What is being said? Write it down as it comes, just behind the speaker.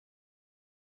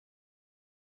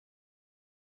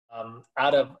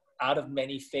out of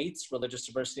many faiths, religious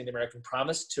diversity in the American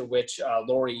promise, to which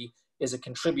Laurie is a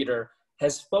contributor,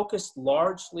 has focused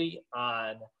largely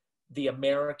on the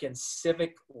American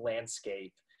civic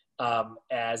landscape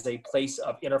as a place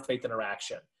of interfaith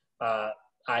interaction.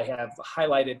 I have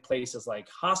highlighted places like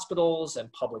hospitals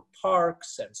and public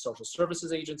parks and social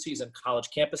services agencies and college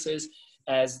campuses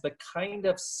as the kind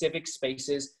of civic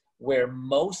spaces where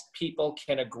most people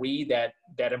can agree that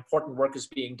important work is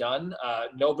being done.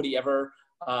 Nobody ever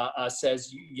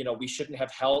says, we shouldn't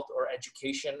have health or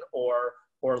education or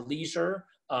leisure,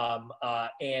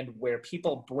 and where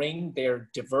people bring their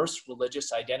diverse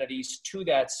religious identities to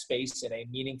that space in a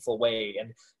meaningful way.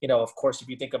 And, of course, if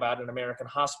you think about an American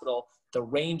hospital, the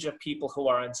range of people who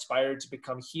are inspired to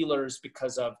become healers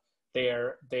because of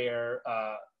their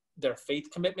faith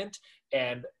commitment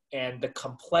and the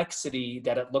complexity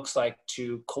that it looks like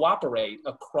to cooperate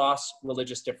across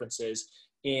religious differences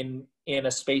in a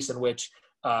space in which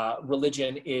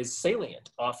religion is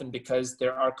salient, often because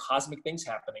there are cosmic things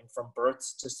happening from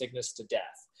births to sickness to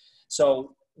death.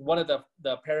 So one of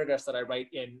the paragraphs that I write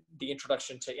in the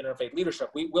introduction to interfaith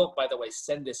leadership, we will, by the way,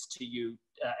 send this to you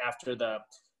after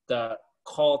the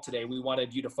call today. We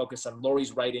wanted you to focus on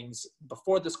Laurie's writings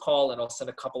before this call, and I'll send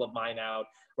a couple of mine out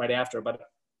right after. But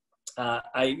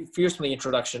I fears from the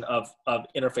introduction of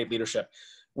interfaith leadership.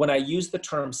 When I use the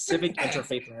term civic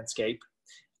interfaith landscape,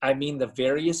 I mean the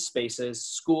various spaces,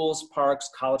 schools, parks,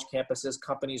 college campuses,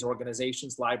 companies,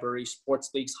 organizations, libraries, sports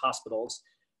leagues, hospitals,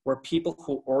 where people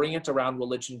who orient around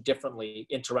religion differently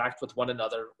interact with one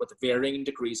another with varying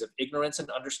degrees of ignorance and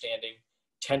understanding,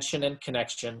 tension and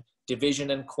connection, division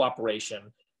and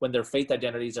cooperation, when their faith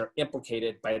identities are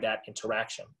implicated by that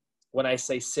interaction. When I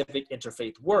say civic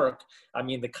interfaith work, I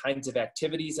mean the kinds of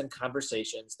activities and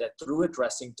conversations that, through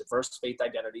addressing diverse faith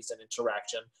identities and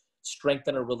interaction,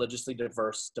 strengthen a religiously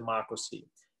diverse democracy.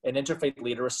 An interfaith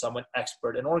leader is someone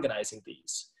expert in organizing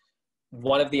these.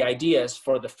 One of the ideas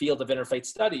for the field of interfaith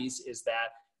studies is that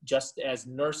just as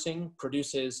nursing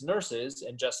produces nurses,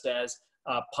 and just as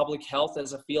public health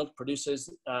as a field produces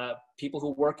people who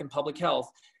work in public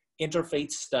health,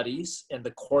 interfaith studies and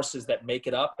the courses that make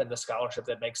it up and the scholarship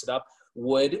that makes it up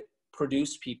would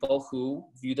produce people who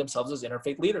view themselves as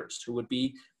interfaith leaders, who would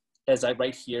be, as I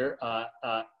write here,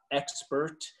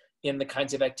 expert in the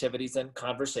kinds of activities and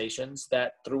conversations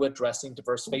that, through addressing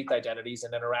diverse faith identities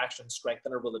and interactions,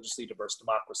 strengthen a religiously diverse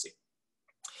democracy.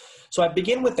 So I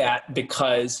begin with that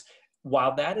because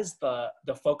while that is the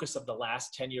focus of the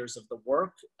last 10 years of the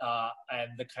work and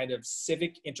the kind of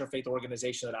civic interfaith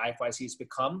organization that IFYC has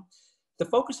become, the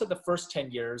focus of the first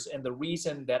 10 years and the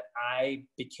reason that I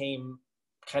became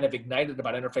kind of ignited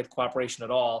about interfaith cooperation at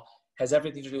all has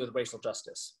everything to do with racial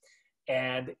justice.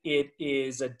 And it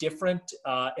is a different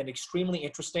and extremely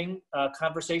interesting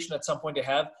conversation at some point to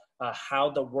have how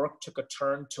the work took a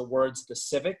turn towards the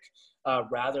civic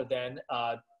rather than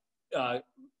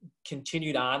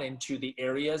continued on into deep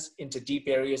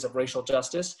areas of racial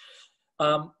justice.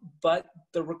 But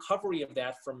the recovery of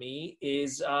that for me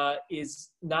is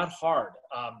not hard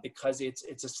because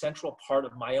it's a central part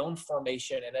of my own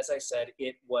formation. And as I said,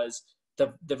 it was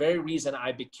the very reason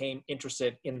I became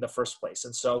interested in the first place.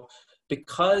 And so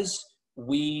because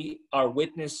we are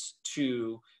witness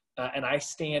to, and I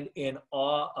stand in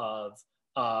awe of,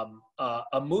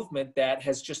 a movement that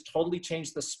has just totally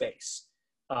changed the space.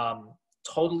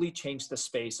 Totally changed the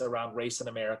space around race in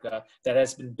America, that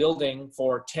has been building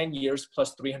for 10 years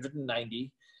plus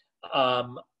 390,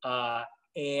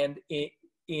 and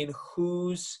in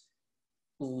whose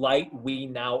light we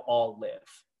now all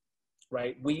live,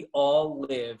 right? We all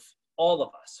live, all of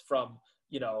us, from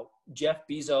Jeff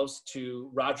Bezos to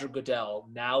Roger Goodell,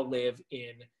 now live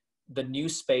in the new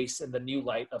space and the new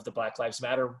light of the Black Lives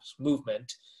Matter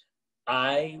movement.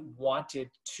 I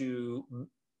wanted to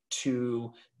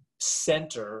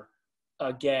center,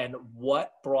 again,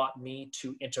 what brought me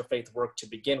to interfaith work to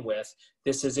begin with.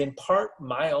 This is in part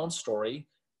my own story,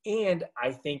 and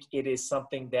I think it is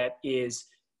something that is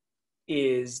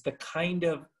the kind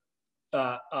of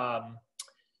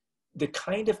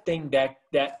thing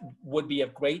that would be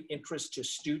of great interest to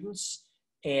students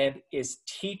and is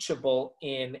teachable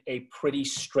in a pretty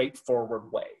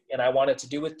straightforward way. And I wanted to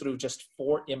do it through just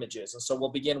 4 images. And so we'll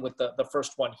begin with the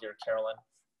first one here, Carolyn.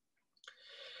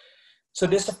 So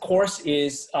this, of course,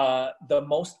 is the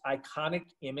most iconic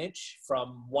image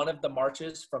from one of the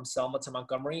marches from Selma to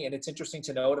Montgomery. And it's interesting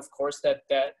to note, of course, that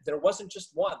there wasn't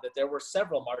just one, that there were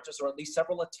several marches, or at least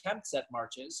several attempts at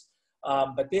marches.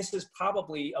 But this is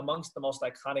probably amongst the most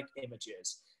iconic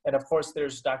images. And of course,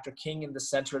 there's Dr. King in the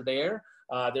center there.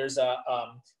 There's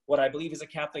what I believe is a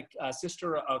Catholic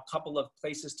sister, a couple of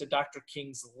places to Dr.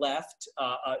 King's left,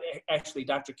 actually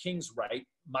Dr. King's right,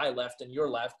 my left and your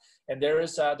left. And there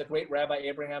is the great Rabbi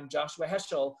Abraham Joshua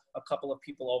Heschel, a couple of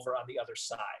people over on the other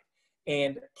side.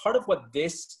 And part of what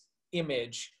this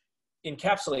image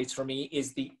encapsulates for me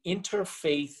is the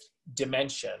interfaith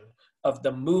dimension of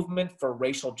the movement for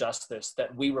racial justice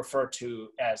that we refer to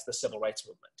as the civil rights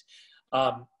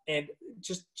movement. And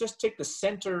just take the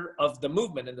center of the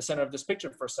movement in the center of this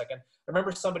picture for a second. I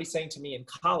remember somebody saying to me in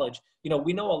college, you know,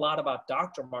 we know a lot about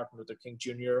Dr. Martin Luther King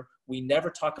Jr. We never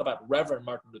talk about Reverend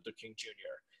Martin Luther King Jr.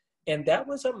 And that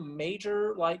was a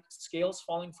major, like, scales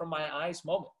falling from my eyes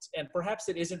moment. And perhaps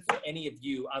it isn't for any of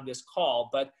you on this call,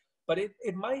 but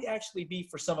it might actually be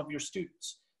for some of your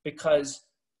students, because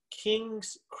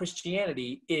King's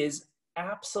Christianity is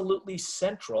absolutely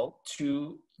central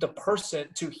to the person,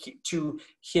 to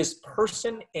his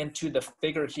person, and to the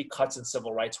figure he cuts in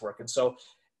civil rights work. And so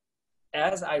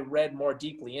as I read more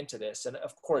deeply into this, and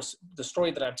of course, the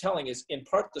story that I'm telling is in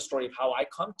part the story of how I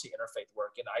come to interfaith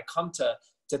work, and I come to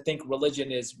think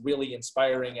religion is really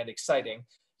inspiring and exciting.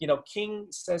 You know, King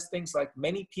says things like,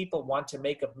 many people want to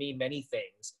make of me many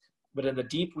things, but in the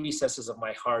deep recesses of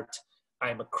my heart,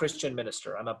 I'm a Christian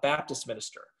minister. I'm a Baptist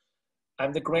minister.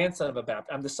 I'm the grandson of a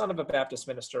Baptist. I'm the son of a Baptist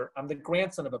minister. I'm the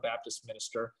grandson of a Baptist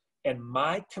minister. And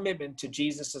my commitment to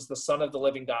Jesus as the Son of the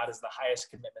living God is the highest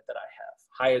commitment that I have,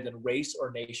 higher than race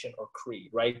or nation or creed,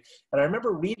 right? And I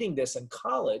remember reading this in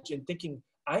college and thinking,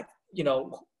 you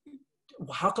know,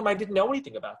 how come I didn't know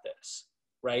anything about this,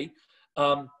 right?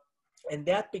 And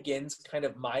that begins kind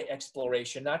of my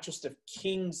exploration, not just of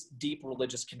King's deep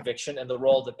religious conviction and the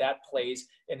role that that plays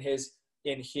in his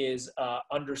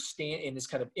understand, in his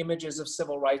kind of images of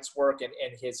civil rights work and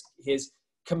his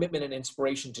commitment and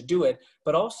inspiration to do it,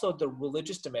 but also the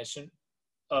religious dimension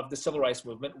of the civil rights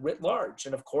movement writ large.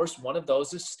 And of course, one of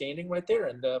those is standing right there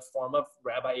in the form of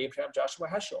Rabbi Abraham Joshua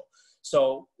Heschel.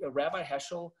 So Rabbi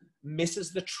Heschel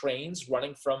misses the trains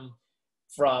running from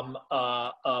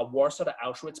Warsaw to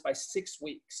Auschwitz by 6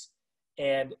 weeks.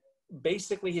 And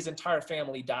basically his entire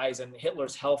family dies in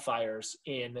Hitler's hellfires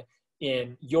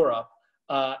in Europe,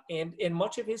 and in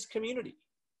much of his community,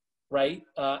 right?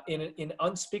 In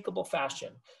unspeakable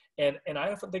fashion. And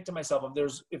I often think to myself,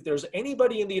 if there's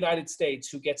anybody in the United States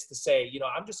who gets to say, you know,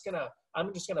 I'm just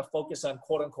gonna focus on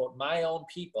quote unquote my own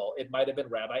people, it might have been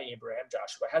Rabbi Abraham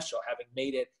Joshua Heschel, having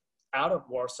made it out of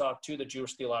Warsaw to the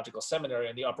Jewish Theological Seminary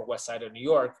on the Upper West Side of New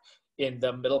York in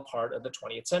the middle part of the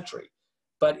 20th century.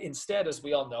 But instead, as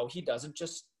we all know, he doesn't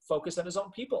just focus on his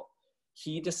own people.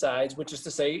 He decides, which is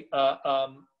to say,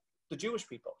 the Jewish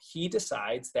people. He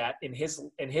decides that in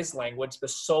his language, the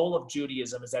soul of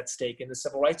Judaism is at stake in the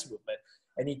civil rights movement.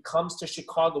 And he comes to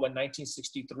Chicago in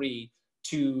 1963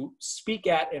 to speak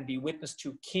at and be witness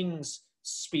to King's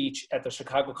speech at the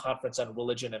Chicago Conference on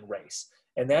Religion and Race.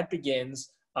 And that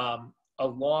begins a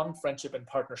long friendship and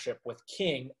partnership with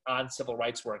King on civil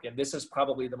rights work. And this is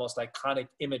probably the most iconic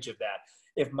image of that.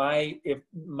 If my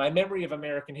memory of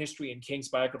American history and King's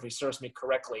biography serves me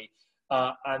correctly,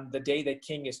 on the day that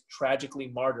King is tragically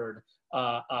martyred,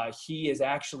 he is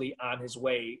actually on his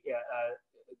way,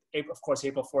 of course,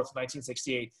 April 4th,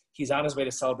 1968, he's on his way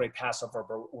to celebrate Passover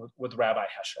with Rabbi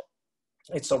Heschel.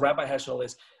 And so Rabbi Heschel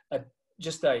is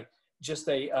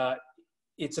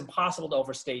it's impossible to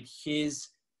overstate his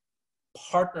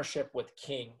partnership with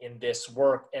King in this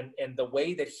work and the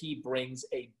way that he brings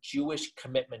a Jewish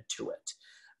commitment to it.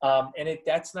 And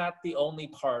that's not the only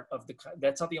part of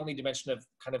that's not the only dimension of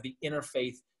kind of the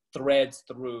interfaith threads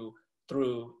through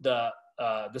the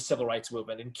civil rights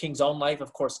movement. In King's own life,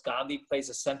 of course, Gandhi plays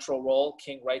a central role.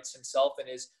 King writes himself in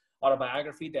his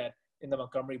autobiography that in the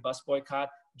Montgomery bus boycott,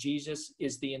 Jesus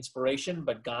is the inspiration,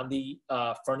 but Gandhi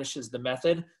furnishes the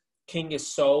method. King is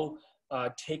so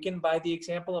taken by the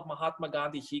example of Mahatma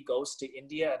Gandhi, he goes to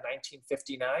India in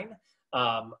 1959.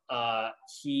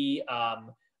 He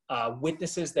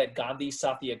witnesses that Gandhi's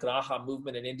Satyagraha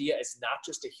movement in India is not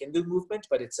just a Hindu movement,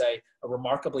 but it's a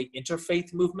remarkably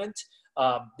interfaith movement.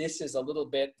 This is a little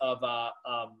bit of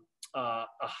a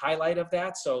highlight of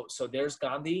that. So there's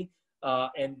Gandhi,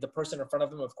 and the person in front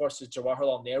of him, of course, is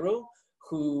Jawaharlal Nehru,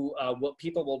 who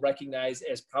people will recognize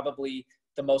as probably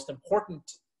the most important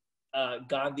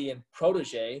Gandhian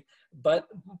protege, but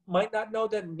might not know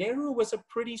that Nehru was a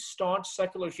pretty staunch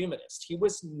secular humanist. He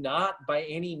was not by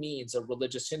any means a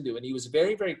religious Hindu, and he was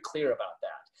very, very clear about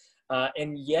that.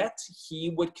 And yet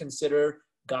he would consider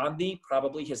Gandhi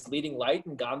probably his leading light,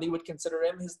 and Gandhi would consider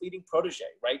him his leading protege,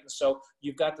 right? And so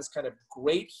you've got this kind of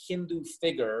great Hindu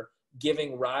figure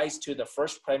giving rise to the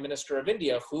first prime minister of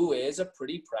India, who is a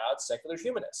pretty proud secular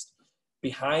humanist.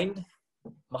 Behind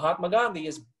Mahatma Gandhi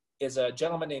is a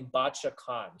gentleman named Badshah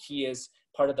Khan. He is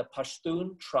part of the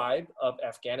Pashtun tribe of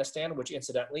Afghanistan, which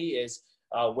incidentally is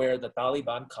where the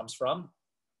Taliban comes from.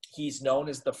 He's known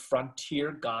as the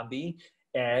Frontier Gandhi,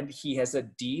 and he has a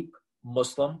deep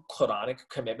Muslim Quranic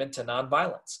commitment to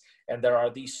nonviolence. And there are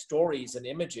these stories and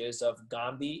images of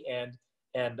Gandhi and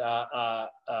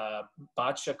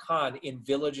Badshah Khan in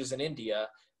villages in India,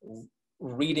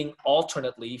 reading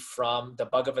alternately from the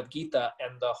Bhagavad Gita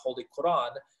and the Holy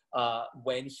Quran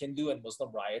when Hindu and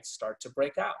Muslim riots start to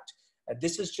break out. And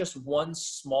this is just one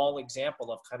small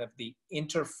example of kind of the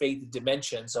interfaith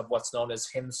dimensions of what's known as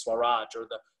Hind Swaraj, or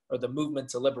the movement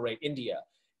to liberate India.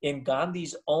 In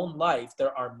Gandhi's own life,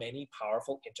 there are many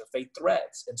powerful interfaith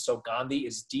threads. And so Gandhi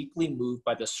is deeply moved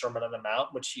by the Sermon on the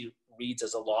Mount, which he reads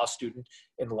as a law student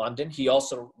in London. He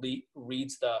also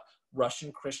reads the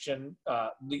Russian Christian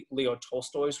Leo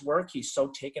Tolstoy's work. He's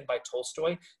so taken by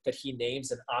Tolstoy that he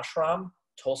names an ashram,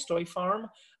 Tolstoy Farm.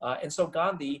 And so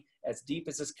Gandhi, as deep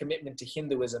as his commitment to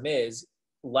Hinduism is,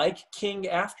 like King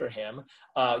after him,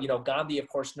 Gandhi, of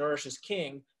course, nourishes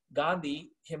King. Gandhi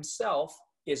himself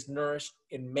is nourished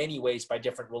in many ways by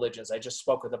different religions. I just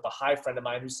spoke with a Baha'i friend of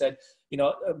mine who said,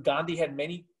 Gandhi had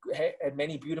many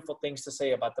beautiful things to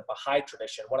say about the Baha'i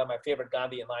tradition. One of my favorite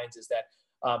Gandhian lines is that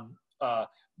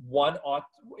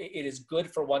it is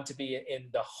good for one to be in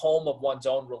the home of one's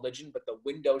own religion, but the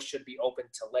window should be open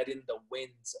to let in the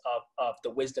winds of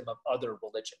the wisdom of other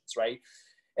religions, right?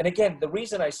 And again, the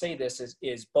reason I say this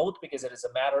is both because it is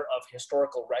a matter of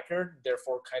historical record,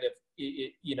 therefore kind of,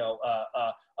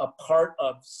 a part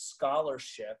of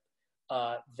scholarship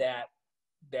that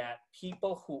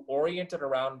people who oriented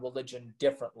around religion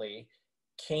differently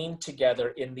came together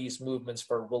in these movements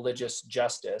for religious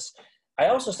justice. I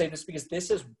also say this because this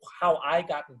is how I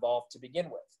got involved to begin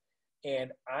with.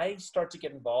 And I start to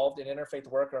get involved in interfaith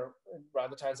work around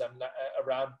the times I'm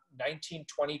around 19,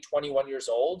 20, 21 years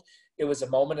old. It was a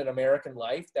moment in American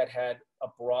life that had a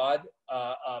broad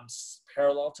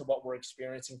parallel to what we're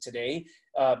experiencing today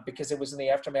because it was in the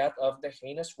aftermath of the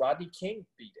heinous Rodney King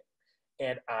beating.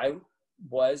 And I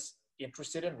was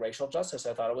interested in racial justice.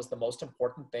 I thought it was the most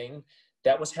important thing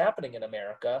that was happening in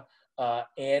America.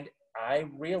 And I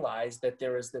realized that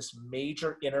there is this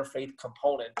major interfaith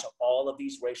component to all of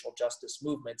these racial justice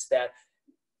movements that,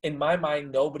 in my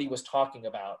mind, nobody was talking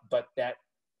about, but that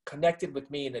connected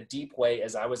with me in a deep way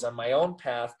as I was on my own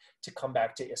path to come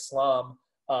back to Islam.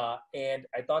 And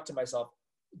I thought to myself,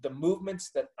 the movements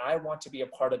that I want to be a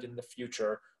part of in the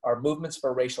future are movements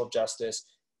for racial justice,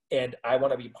 and I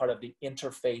want to be part of the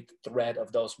interfaith thread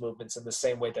of those movements in the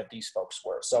same way that these folks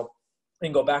were. So we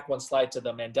can go back one slide to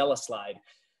the Mandela slide.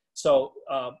 So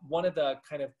one of the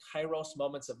kind of kairos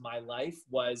moments of my life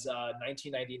was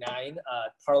 1999,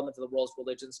 Parliament of the World's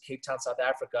Religions, Cape Town, South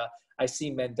Africa. I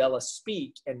see Mandela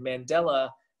speak, and Mandela,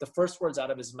 the first words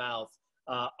out of his mouth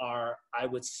are, "I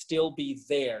would still be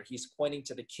there." He's pointing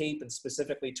to the Cape and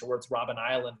specifically towards Robben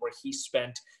Island, where he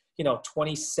spent,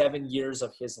 27 years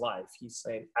of his life. He's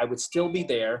saying, "I would still be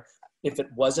there if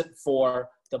it wasn't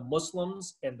for the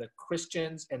Muslims and the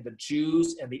Christians and the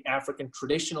Jews and the African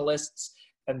traditionalists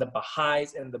and the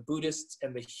Baha'is and the Buddhists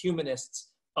and the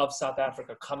humanists of South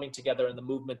Africa coming together in the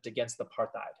movement against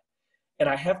apartheid." And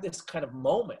I have this kind of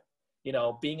moment,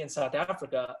 being in South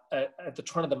Africa at the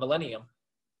turn of the millennium.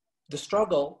 The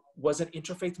struggle was an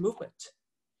interfaith movement.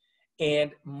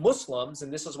 And Muslims,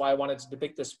 and this is why I wanted to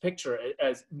depict this picture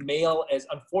as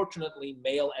unfortunately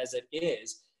male as it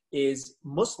is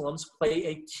Muslims play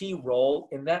a key role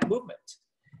in that movement.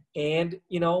 And,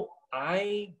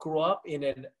 I grew up in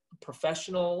a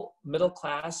professional,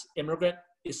 middle-class, immigrant,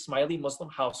 Ismaili Muslim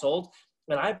household.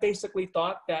 And I basically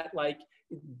thought that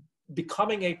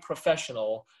becoming a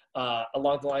professional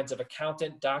along the lines of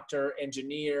accountant, doctor,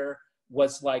 engineer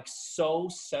was so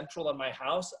central in my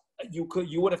house. You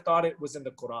would have thought it was in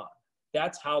the Quran.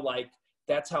 That's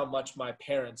how much my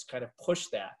parents kind of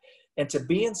pushed that. And to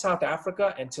be in South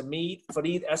Africa and to meet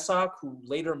Farid Essak, who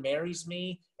later marries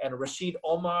me, and Rashid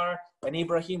Omar, and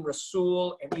Ibrahim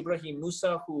Rasool, and Ibrahim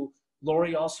Musa, who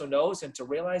Laurie also knows, and to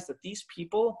realize that these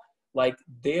people,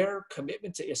 their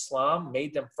commitment to Islam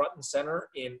made them front and center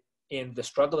in the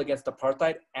struggle against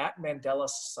apartheid at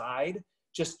Mandela's side,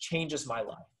 just changes my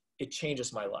life. It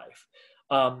changes my life.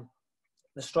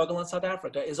 The struggle in South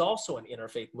Africa is also an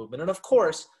interfaith movement. And of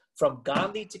course, from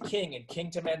Gandhi to King and King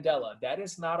to Mandela, that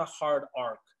is not a hard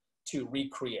arc to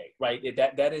recreate, right?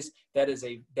 That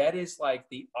is like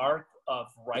the arc of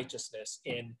righteousness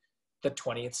in the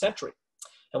 20th century.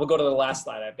 And we'll go to the last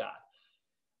slide I've got.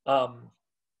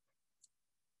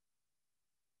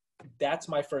 That's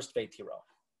my first faith hero.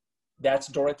 That's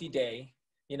Dorothy Day,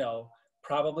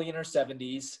 probably in her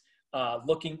 70s,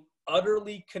 looking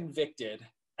utterly convicted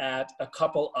at a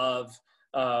couple of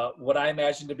what I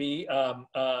imagine to be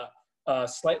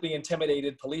slightly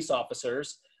intimidated police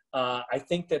officers. I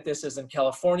think that this is in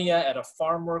California at a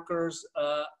farm workers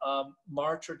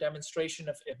march or demonstration,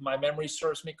 if my memory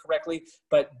serves me correctly.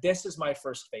 But this is my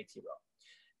first faith hero.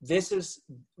 This is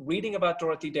reading about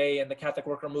Dorothy Day and the Catholic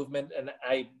worker movement. And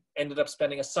I ended up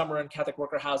spending a summer in Catholic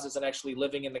worker houses and actually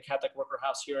living in the Catholic worker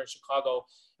house here in Chicago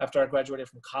after I graduated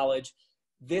from college.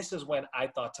 This is when I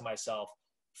thought to myself,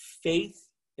 faith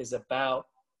is about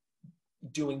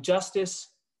doing justice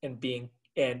and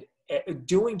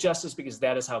doing justice because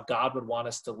that is how God would want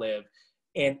us to live.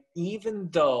 And even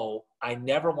though I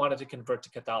never wanted to convert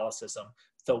to Catholicism,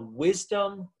 the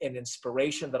wisdom and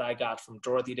inspiration that I got from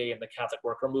Dorothy Day and the Catholic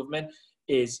worker movement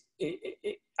is,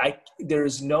 there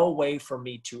is no way for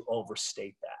me to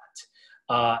overstate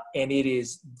that. And it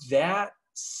is that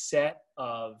set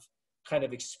of kind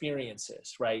of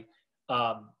experiences, right?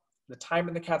 The time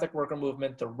in the Catholic worker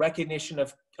movement, the recognition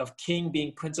of King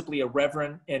being principally a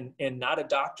reverend and not a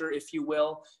doctor, if you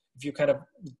will, if you kind of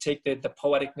take the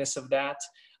poeticness of that.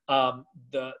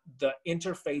 The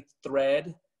interfaith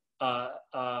thread,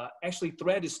 actually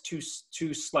thread is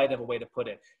too slight of a way to put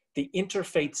it. The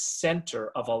interfaith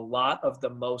center of a lot of the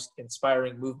most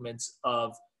inspiring movements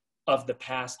of the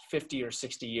past 50 or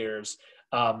 60 years.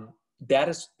 That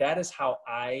is how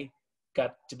I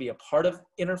got to be a part of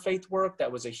interfaith work. That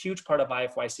was a huge part of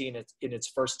IFYC in its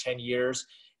first 10 years.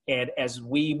 And as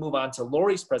we move on to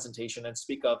Laurie's presentation and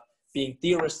speak of being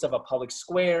theorists of a public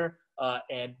square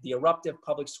and the eruptive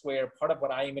public square, part of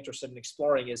what I am interested in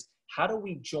exploring is how do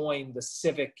we join the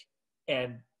civic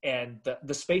and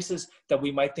the spaces that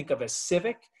we might think of as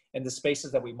civic and the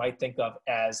spaces that we might think of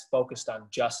as focused on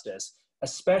justice,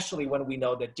 especially when we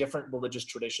know that different religious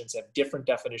traditions have different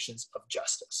definitions of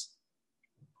justice.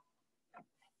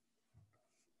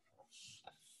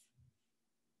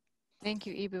 Thank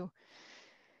you, Eboo.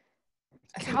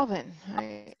 Calvin,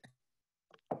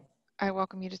 I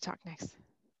welcome you to talk next.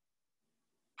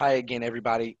 Hi again,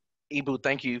 everybody. Eboo,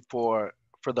 thank you for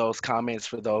those comments,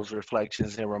 for those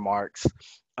reflections and remarks.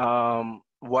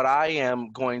 What I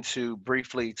am going to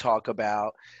briefly talk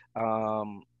about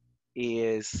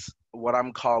is what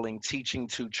I'm calling teaching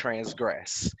to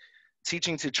transgress.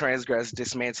 Teaching to transgress,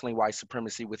 dismantling white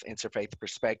supremacy with interfaith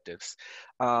perspectives.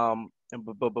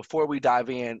 But before we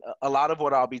dive in, a lot of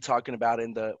what I'll be talking about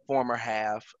in the former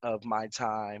half of my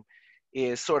time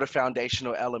is sort of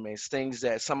foundational elements, things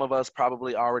that some of us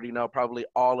probably already know, probably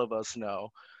all of us know.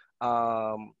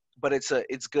 But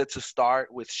it's good to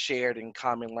start with shared and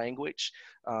common language,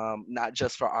 not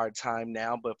just for our time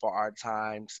now, but for our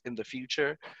times in the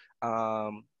future.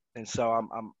 And so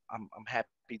I'm happy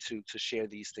to share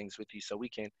these things with you, so we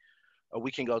can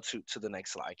go to the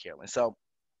next slide, Carolyn. So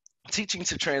teaching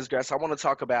to transgress, I want to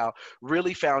talk about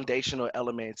really foundational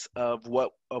elements of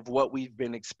what we've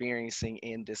been experiencing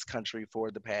in this country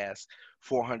for the past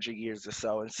 400 years or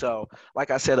so. And so, like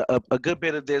I said, a good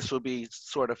bit of this will be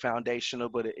sort of foundational,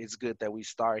 but it's good that we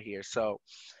start here. So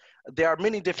there are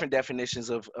many different definitions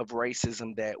of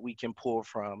racism that we can pull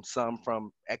from, some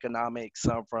from economics,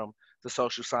 some from the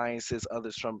social sciences,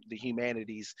 others from the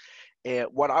humanities. And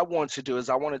what I want to do is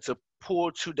I wanted to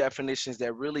pull two definitions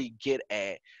that really get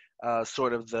at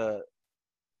sort of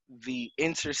the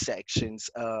intersections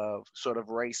of sort of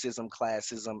racism,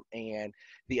 classism, and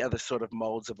the other sort of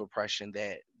modes of oppression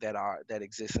that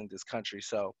exist in this country.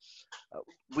 So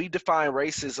we define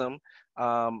racism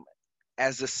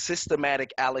as a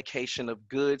systematic allocation of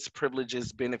goods,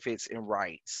 privileges, benefits, and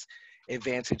rights,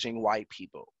 advantaging white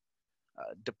people.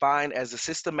 Defined as a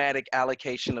systematic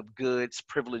allocation of goods,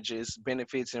 privileges,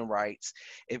 benefits, and rights,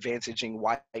 advantaging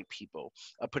white people.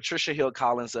 Patricia Hill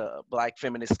Collins, a Black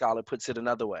feminist scholar, puts it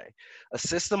another way: a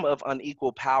system of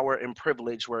unequal power and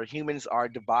privilege where humans are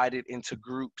divided into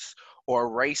groups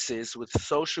or races with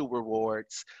social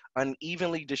rewards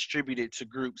unevenly distributed to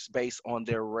groups based on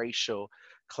their racial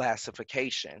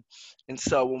classification. And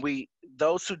so when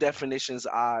those two definitions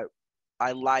I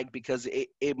like, because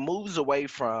it moves away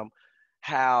from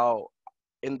how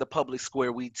in the public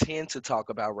square we tend to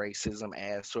talk about racism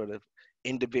as sort of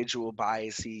individual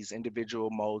biases,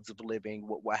 individual modes of living,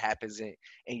 what happens in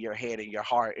your head and your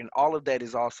heart. And all of that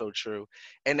is also true.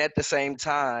 And at the same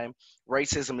time,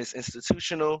 racism is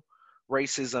institutional,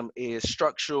 racism is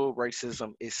structural,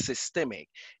 racism is systemic.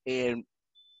 And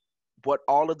what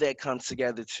all of that comes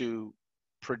together to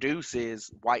produce is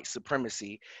white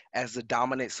supremacy as the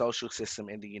dominant social system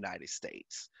in the United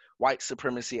States. White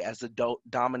supremacy as the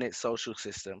dominant social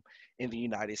system in the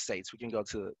United States. We can go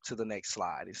to the next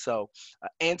slide. And so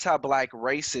anti-Black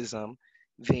racism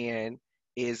then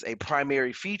is a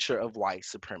primary feature of white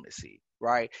supremacy,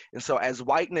 right? And so as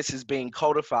whiteness is being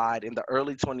codified in the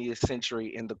early 20th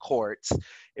century in the courts,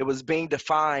 it was being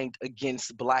defined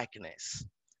against blackness.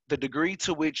 The degree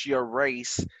to which your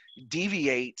race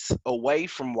deviates away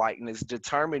from whiteness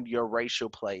determined your racial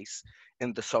place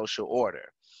in the social order.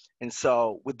 And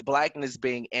so with blackness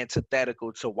being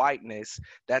antithetical to whiteness,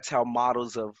 that's how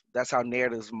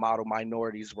narratives of model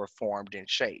minorities were formed and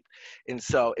shaped. And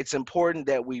so it's important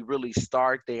that we really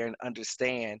start there and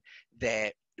understand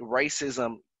that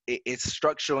racism, it's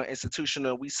structural and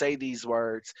institutional. We say these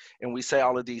words and we say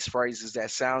all of these phrases that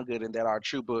sound good and that are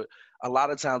true, but a lot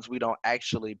of times we don't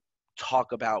actually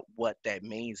talk about what that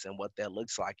means and what that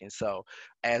looks like. And so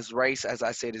as race, as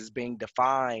I said, is being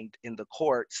defined in the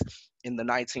courts in the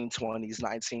 1920s,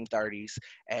 1930s,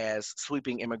 as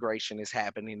sweeping immigration is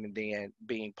happening and then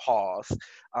being paused,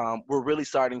 we're really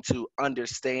starting to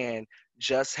understand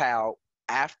just how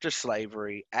after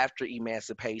slavery, after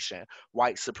emancipation,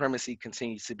 white supremacy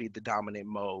continues to be the dominant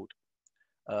mode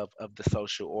of the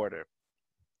social order.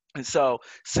 And so,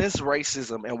 since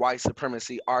racism and white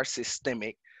supremacy are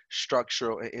systemic,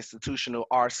 structural, and institutional,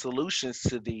 our solutions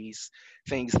to these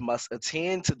things must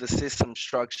attend to the system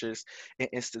structures and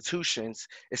institutions,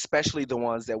 especially the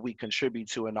ones that we contribute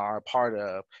to and are a part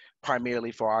of,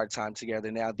 primarily for our time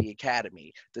together now, the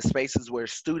academy, the spaces where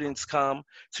students come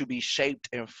to be shaped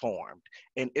and formed.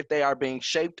 And if they are being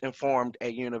shaped and formed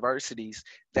at universities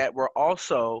that were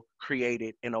also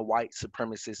created in a white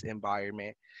supremacist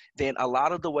environment, then a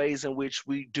lot of the ways in which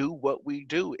we do what we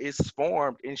do is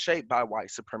formed and shaped by white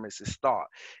supremacist thought.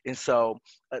 And so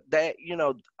that,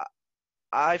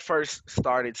 I first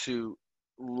started to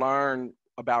learn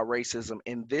about racism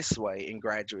in this way in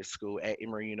graduate school at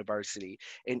Emory University.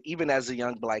 And even as a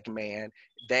young black man,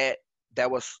 that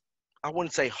that was, I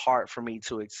wouldn't say hard for me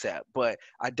to accept, but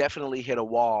I definitely hit a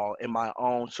wall in my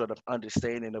own sort of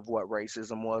understanding of what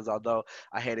racism was, although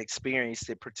I had experienced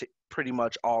it pretty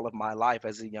much all of my life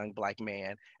as a young black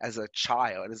man, as a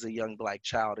child, as a young black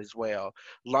child as well.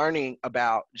 Learning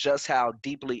about just how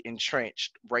deeply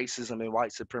entrenched racism and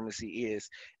white supremacy is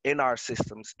in our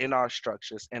systems, in our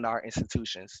structures, in our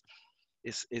institutions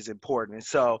is important. And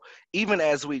so even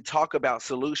as we talk about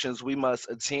solutions, we must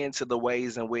attend to the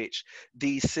ways in which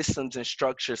these systems and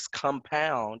structures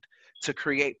compound to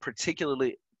create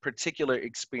particular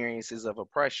experiences of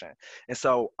oppression. And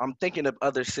so I'm thinking of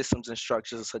other systems and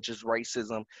structures such as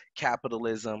racism,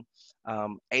 capitalism,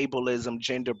 ableism,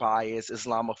 gender bias,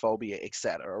 Islamophobia,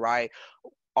 etc. Right?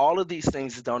 All of these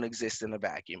things don't exist in a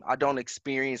vacuum. I don't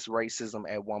experience racism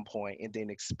at one point and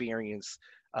then experience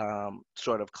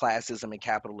sort of classism and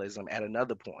capitalism at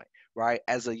another point, right?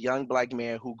 As a young black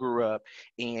man who grew up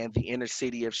in the inner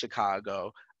city of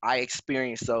Chicago, I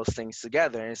experienced those things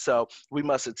together. And so we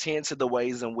must attend to the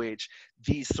ways in which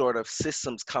these sort of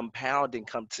systems compound and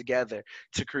come together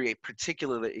to create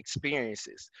particular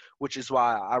experiences, which is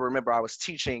why I remember I was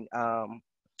teaching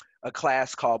a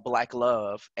class called Black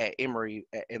Love at Emory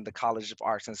in the College of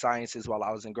Arts and Sciences while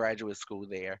I was in graduate school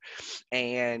there.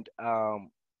 And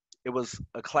it was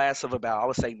a class of about, I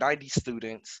would say, 90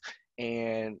 students,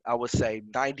 and I would say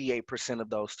 98%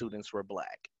 of those students were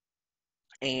Black.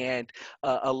 And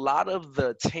a lot of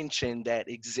the tension that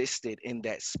existed in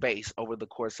that space over the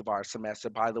course of our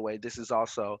semester, by the way, this is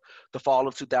also the fall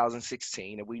of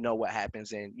 2016, and we know what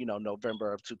happens in,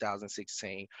 November of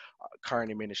 2016, current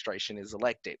administration is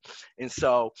elected. And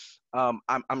so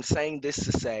I'm saying this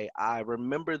to say, I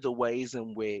remember the ways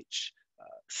in which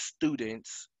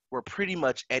students were pretty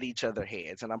much at each other's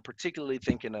heads. And I'm particularly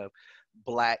thinking of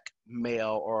Black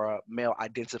male or male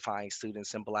identifying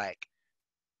students and Black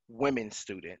women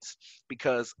students,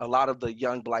 because a lot of the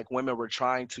young Black women were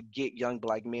trying to get young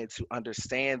Black men to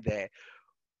understand that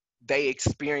they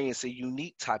experience a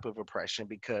unique type of oppression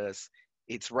because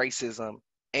it's racism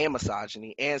and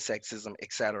misogyny and sexism,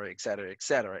 et cetera, et cetera, et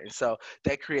cetera. And so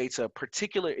that creates a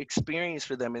particular experience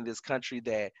for them in this country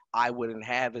that I wouldn't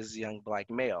have as a young Black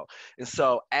male. And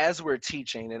so as we're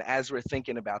teaching and as we're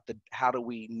thinking about how do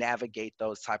we navigate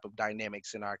those type of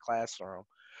dynamics in our classroom,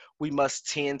 we must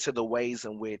tend to the ways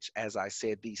in which, as I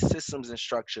said, these systems and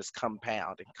structures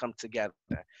compound and come together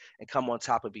and come on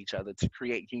top of each other to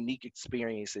create unique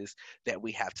experiences that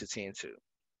we have to tend to.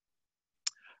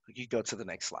 You go to the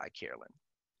next slide, Carolyn.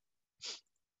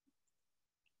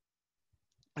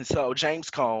 And so James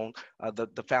Cone,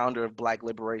 the founder of Black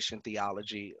Liberation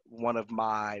Theology, one of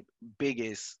my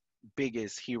biggest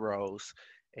heroes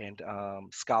and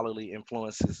scholarly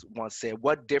influences once said,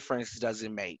 "What difference does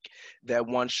it make that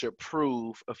one should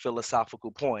prove a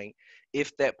philosophical point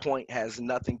if that point has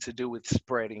nothing to do with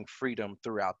spreading freedom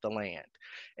throughout the land?"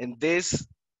 And this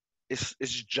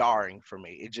is jarring for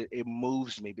me. It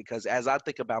moves me, because as I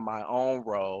think about my own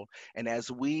role, and as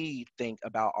we think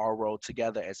about our role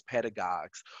together as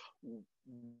pedagogues,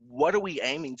 what are we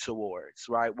aiming towards,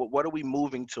 right? What are we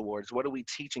moving towards? What are we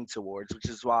teaching towards? Which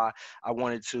is why I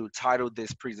wanted to title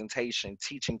this presentation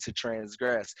 "Teaching to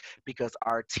Transgress," because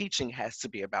our teaching has to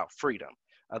be about freedom.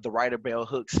 The writer Bell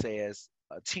Hooks says,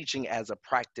 teaching as a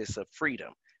practice of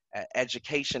freedom,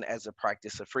 education as a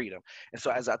practice of freedom. And so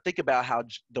as I think about how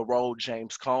the role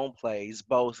James Cone plays,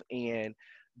 both in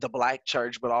the Black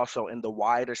church, but also in the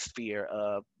wider sphere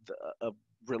of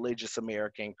religious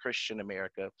America and Christian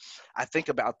America, I think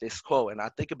about this quote, and I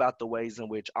think about the ways in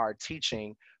which our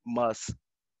teaching must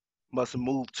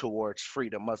move towards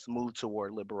freedom, must move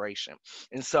toward liberation.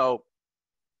 And so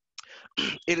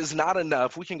it is not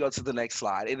enough. We can go to the next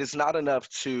slide. It is not enough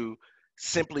to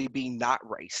simply be not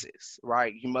racist,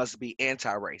 right? You must be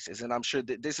anti-racist. And I'm sure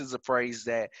that this is a phrase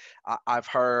that I've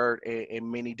heard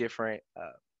in many different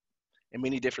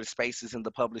spaces in the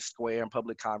public square and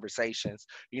public conversations,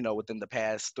 within the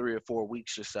past 3 or 4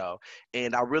 weeks or so.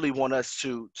 And I really want us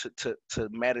to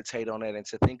meditate on it and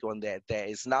to think on that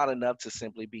it's not enough to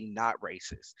simply be not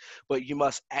racist, but you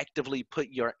must actively put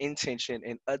your intention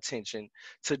and attention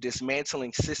to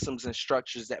dismantling systems and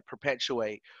structures that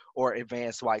perpetuate or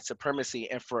advance white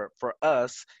supremacy. And for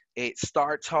us, it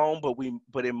starts home,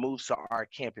 but it moves to our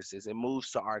campuses, it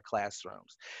moves to our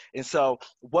classrooms. And so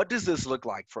what does this look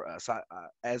like for us?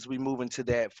 As we move into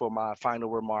that for my final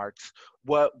remarks,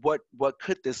 what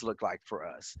could this look like for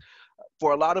us?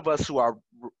 For a lot of us who are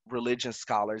religion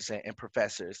scholars and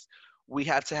professors, we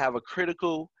have to have a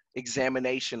critical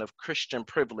examination of Christian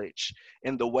privilege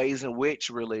in the ways in which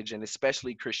religion,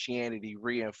 especially Christianity,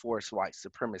 reinforce white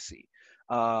supremacy.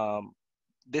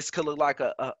 This could look like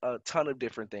a ton of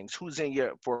different things. Who's in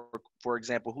your, for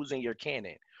example, who's in your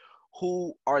canon?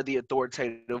 Who are the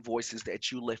authoritative voices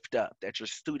that you lift up, that your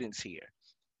students hear?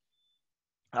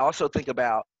 I also think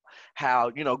about how,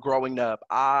 growing up,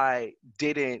 I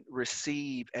didn't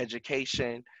receive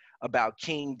education about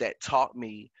King that taught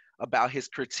me about his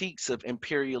critiques of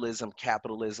imperialism,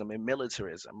 capitalism, and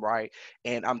militarism, right?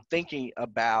 And I'm thinking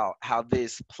about how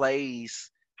this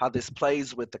plays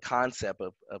with the concept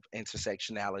of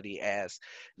intersectionality, as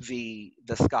the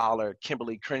scholar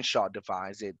Kimberly Crenshaw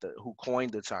defines it, who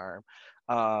coined the term.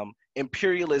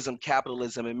 Imperialism,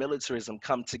 capitalism, and militarism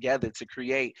come together to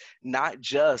create not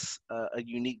just a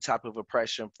unique type of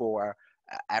oppression for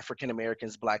African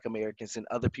Americans, Black Americans, and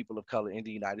other people of color in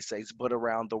the United States, but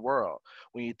around the world.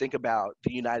 When you think about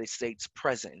the United States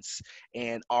presence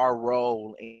and our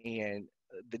role in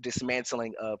the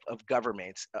dismantling of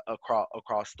governments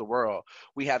across the world,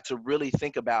 we have to really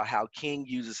think about how King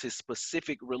uses his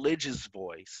specific religious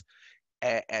voice,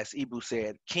 as Eboo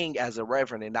said, King as a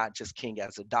reverend and not just King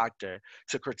as a doctor,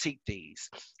 to critique these.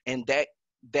 And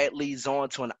that leads on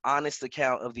to an honest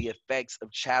account of the effects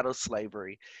of chattel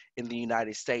slavery in the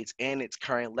United States and its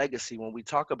current legacy. When we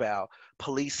talk about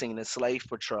policing and slave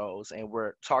patrols, and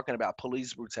we're talking about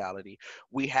police brutality,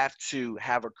 we have to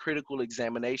have a critical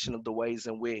examination of the ways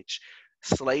in which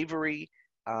slavery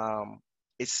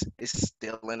is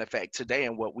still in effect today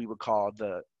in what we would call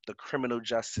the criminal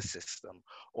justice system,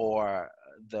 or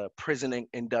the prison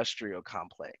industrial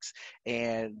complex.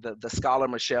 And the scholar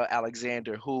Michelle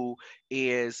Alexander, who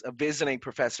is a visiting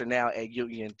professor now at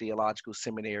Union Theological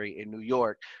Seminary in New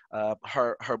York,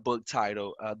 her book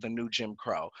title, The New Jim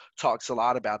Crow, talks a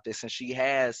lot about this. And she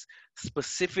has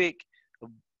specific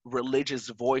religious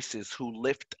voices who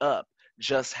lift up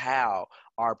just how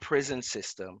our prison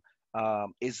system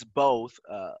is both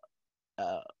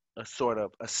a sort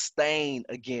of a stain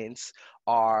against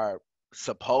our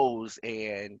supposed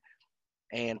and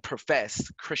professed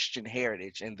Christian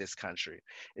heritage in this country.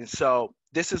 And so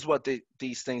this is what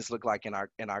these things look like in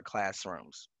our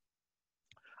classrooms.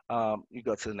 You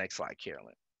go to the next slide,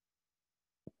 Carolyn.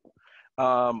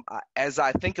 As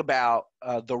I think about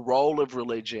the role of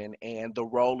religion and the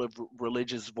role of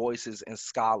religious voices and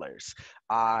scholars,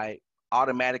 I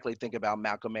automatically think about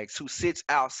Malcolm X, who sits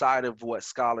outside of what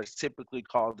scholars typically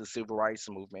call the civil rights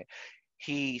movement.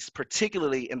 He's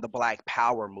particularly in the Black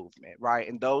Power movement, right?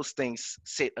 And those things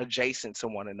sit adjacent to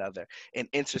one another and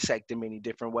intersect in many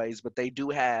different ways, but they do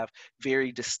have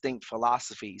very distinct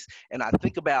philosophies. And I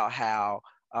think about how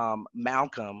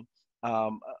Malcolm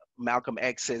Malcolm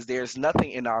X says, there's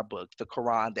nothing in our book, the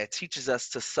Quran, that teaches us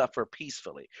to suffer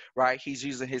peacefully, right? He's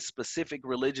using his specific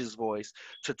religious voice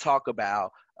to talk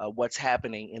about what's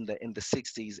happening in the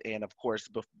 60s and, of course,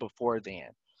 before then.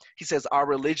 He says, our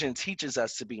religion teaches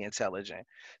us to be intelligent,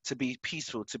 to be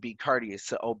peaceful, to be courteous,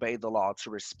 to obey the law, to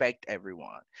respect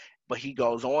everyone. But he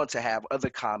goes on to have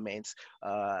other comments.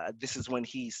 This is when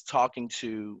he's talking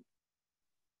to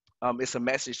it's a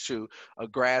message to a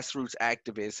grassroots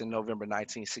activist in November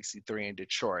 1963 in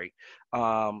Detroit.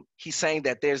 He's saying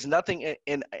that there's nothing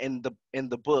in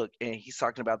the book, and he's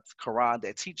talking about the Quran,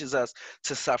 that teaches us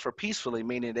to suffer peacefully,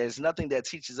 meaning there's nothing that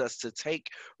teaches us to take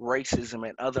racism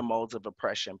and other modes of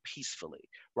oppression peacefully,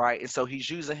 right? And so he's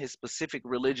using his specific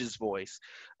religious voice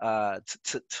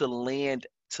to lend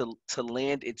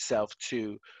itself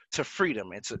to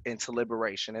freedom and to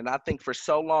liberation. And I think for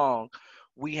so long,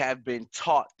 we have been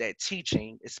taught that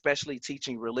teaching, especially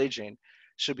teaching religion,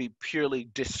 should be purely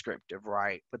descriptive,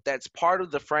 right? But that's part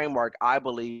of the framework, I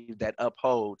believe, that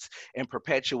upholds and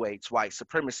perpetuates white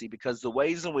supremacy, because the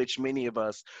ways in which many of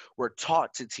us were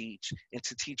taught to teach, and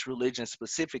to teach religion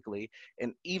specifically,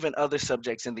 and even other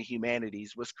subjects in the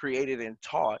humanities, was created and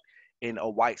taught in a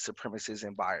white supremacist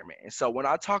environment. And so when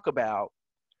I talk about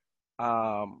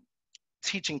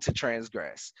teaching to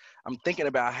transgress, I'm thinking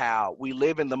about how we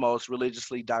live in the most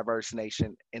religiously diverse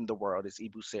nation in the world, as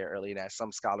Eboo said earlier, that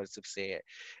some scholars have said.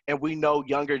 And we know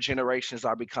younger generations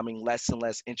are becoming less and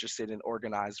less interested in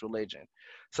organized religion.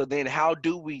 So then how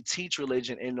do we teach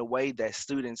religion in a way that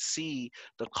students see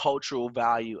the cultural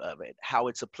value of it, how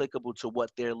it's applicable to what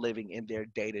they're living in their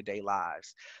day-to-day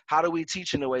lives? How do we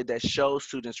teach in a way that shows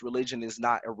students religion is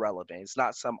not irrelevant? It's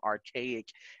not some archaic,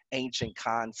 ancient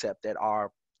concept that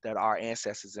our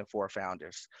ancestors and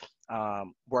forefounders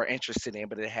were interested in,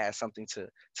 but it has something to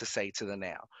say to the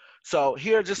now. So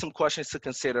here are just some questions to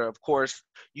consider. Of course,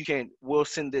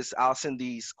 I'll send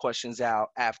these questions out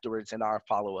afterwards in our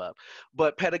follow-up.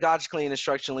 But pedagogically and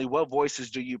instructionally, what voices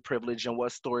do you privilege and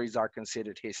what stories are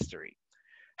considered history?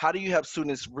 How do you help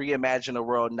students reimagine a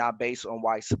world not based on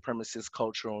white supremacist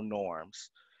cultural norms?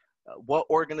 What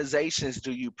organizations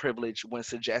do you privilege when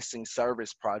suggesting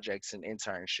service projects and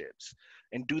internships?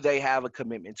 And do they have a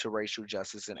commitment to racial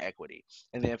justice and equity?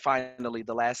 And then finally,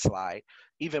 the last slide,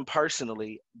 even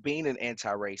personally, being an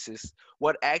anti-racist,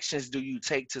 what actions do you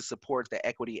take to support the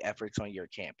equity efforts on your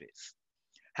campus?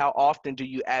 How often do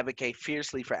you advocate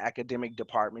fiercely for academic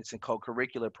departments and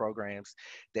co-curricular programs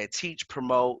that teach,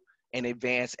 promote, and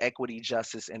advance equity,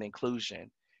 justice, and inclusion?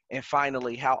 And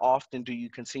finally, how often do you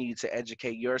continue to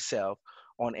educate yourself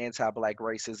on anti-Black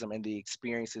racism and the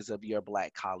experiences of your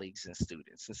Black colleagues and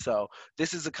students? And so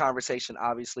this is a conversation,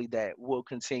 obviously, that will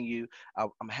continue.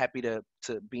 I'm happy to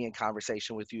be in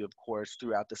conversation with you, of course,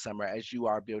 throughout the summer as you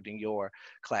are building your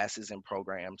classes and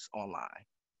programs online.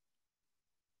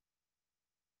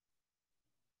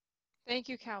 Thank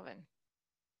you, Calvin.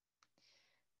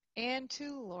 And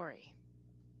to Laurie.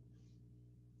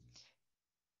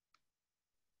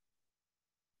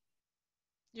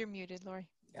 You're muted, Laurie.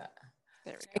 Yeah.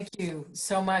 There we go. Thank you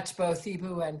so much, both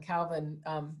Eboo and Calvin.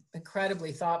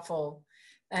 Incredibly thoughtful.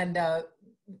 And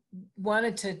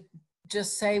wanted to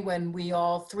just say, when we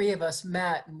all three of us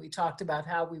met and we talked about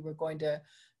how we were going to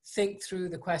think through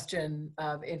the question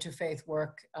of interfaith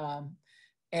work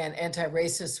and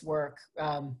anti-racist work,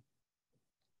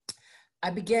 I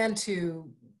began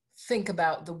to think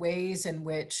about the ways in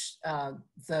which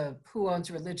the Who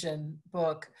Owns Religion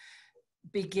book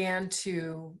began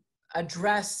to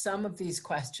address some of these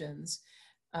questions,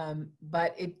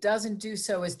 but it doesn't do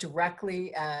so as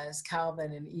directly as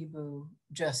Calvin and Eboo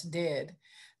just did.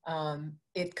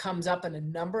 It comes up in a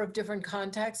number of different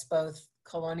contexts, both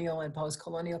colonial and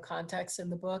post-colonial contexts in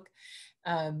the book.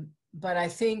 But I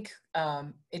think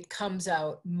it comes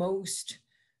out most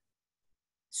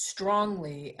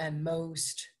strongly and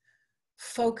most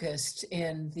focused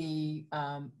in the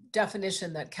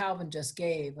definition that Calvin just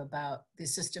gave about the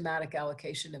systematic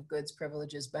allocation of goods,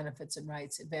 privileges, benefits, and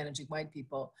rights advantaging white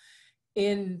people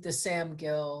in the Sam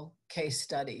Gill case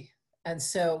study. And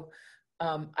so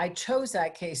I chose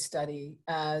that case study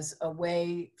as a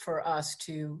way for us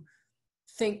to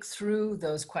think through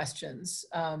those questions.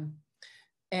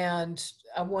 And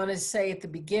I want to say at the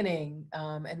beginning,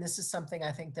 and this is something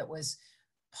I think that was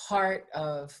part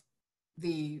of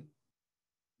the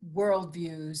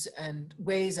worldviews and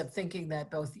ways of thinking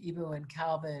that both Eboo and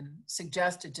Calvin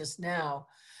suggested just now,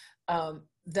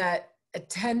 that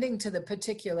attending to the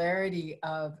particularity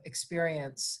of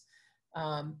experience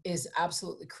is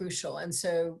absolutely crucial. And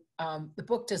so the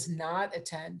book does not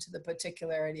attend to the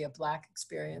particularity of Black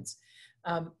experience.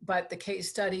 But the case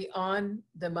study on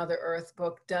the Mother Earth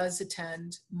book does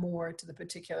attend more to the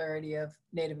particularity of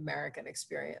Native American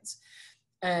experience.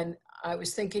 And I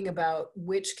was thinking about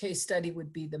which case study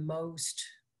would be the most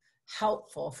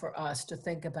helpful for us to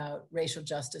think about racial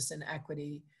justice and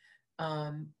equity,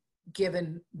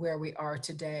 given where we are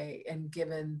today and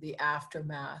given the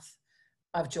aftermath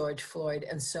of George Floyd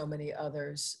and so many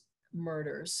others'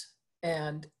 murders,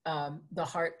 and the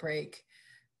heartbreak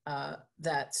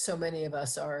that so many of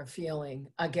us are feeling,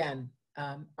 again,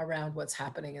 around what's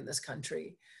happening in this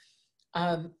country.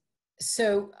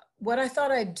 So what I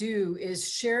thought I'd do is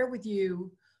share with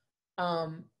you, I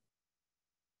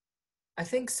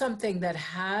think something that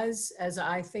has, as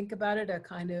I think about it, a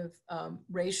kind of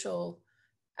racial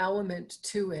element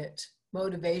to it,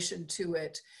 motivation to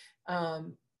it,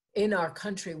 in our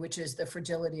country, which is the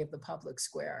fragility of the public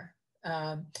square.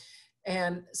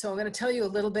 And so I'm going to tell you a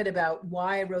little bit about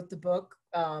why I wrote the book,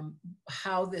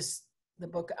 how the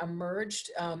book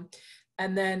emerged,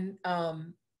 and then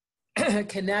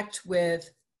connect with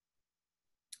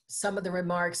some of the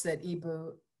remarks that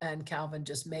Eboo and Calvin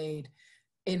just made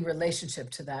in relationship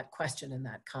to that question and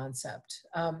that concept.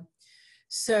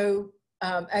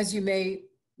 As you may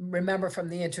remember from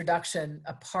the introduction,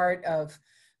 a part of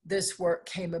this work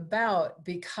came about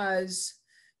because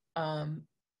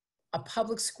a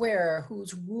public square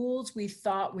whose rules we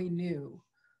thought we knew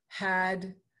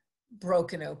had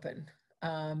broken open.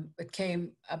 It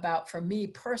came about for me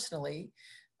personally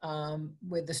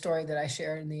with the story that I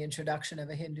shared in the introduction of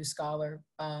a Hindu scholar,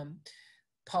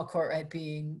 Paul Courtright,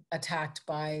 being attacked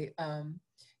by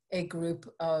a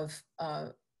group of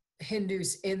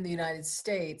Hindus in the United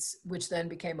States, which then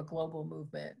became a global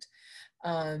movement.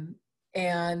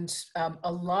 And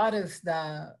a lot of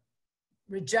the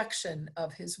rejection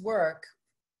of his work,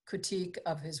 critique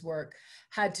of his work,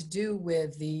 had to do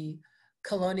with the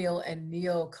colonial and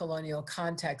neo-colonial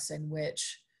context in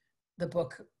which the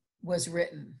book was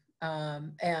written.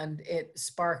 And it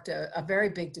sparked a very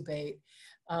big debate.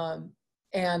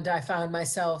 And I found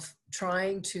myself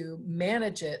trying to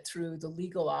manage it through the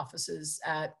legal offices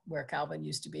at where Calvin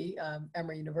used to be,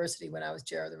 Emory University, when I was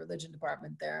chair of the religion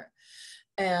department there.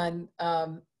 And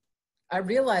I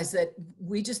realized that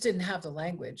we just didn't have the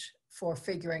language for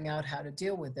figuring out how to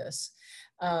deal with this.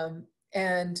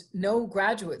 And no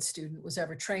graduate student was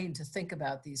ever trained to think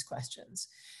about these questions.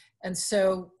 And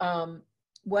so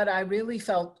what I really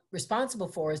felt responsible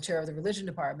for as chair of the religion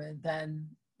department, then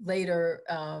later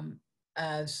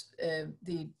as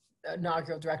the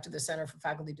inaugural director of the Center for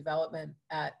Faculty Development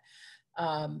at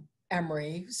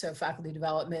Emory. So faculty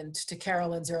development, to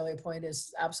Carolyn's earlier point,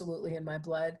 is absolutely in my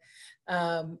blood.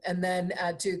 And then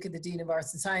at Duke, the Dean of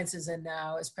Arts and Sciences, and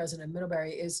now as president of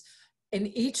Middlebury, is in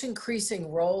each increasing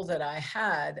role that I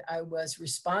had, I was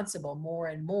responsible more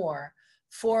and more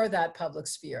for that public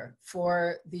sphere,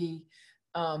 for the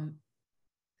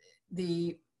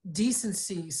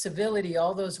decency, civility,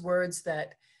 all those words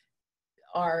that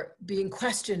are being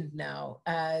questioned now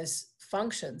as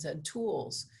functions and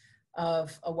tools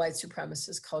of a white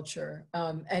supremacist culture.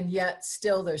 And yet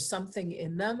still there's something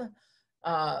in them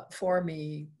for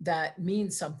me that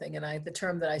means something. And the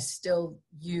term that I still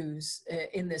use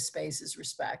in this space is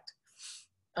respect.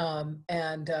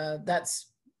 And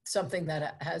that's something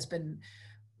that has been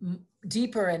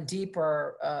deeper and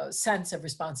deeper sense of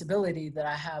responsibility that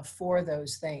I have for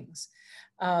those things.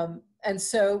 And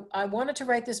so I wanted to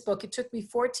write this book. It took me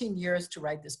 14 years to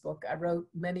write this book. I wrote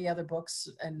many other books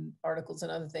and articles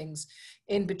and other things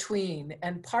in between.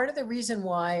 And part of the reason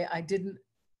why I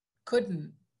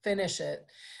couldn't finish it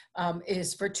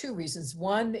is for two reasons.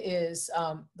 One is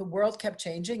the world kept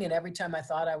changing, and every time I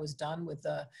thought I was done with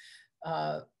the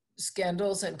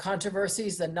scandals and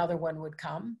controversies, another one would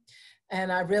come.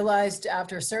 And I realized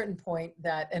after a certain point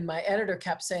that, and my editor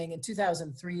kept saying in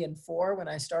 2003 and 2004, when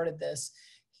I started this,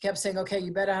 he kept saying, okay,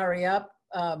 you better hurry up.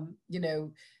 You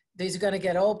know, these are going to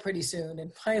get old pretty soon.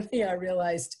 And finally I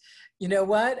realized, you know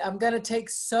what, I'm going to take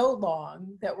so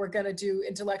long that we're going to do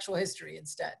intellectual history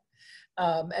instead.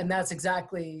 And that's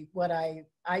exactly what I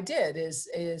did,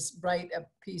 is write a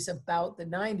piece about the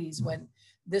 90s when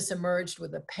this emerged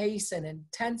with a pace and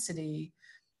intensity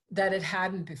that it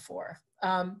hadn't before.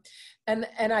 And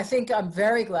I think I'm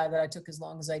very glad that I took as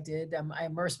long as I did. I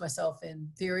immersed myself in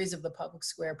theories of the public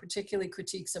square, particularly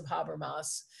critiques of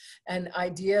Habermas, and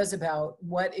ideas about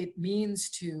what it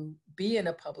means to be in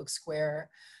a public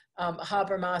square.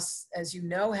 Habermas, as you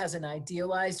know, has an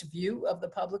idealized view of the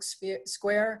public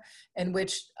square in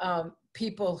which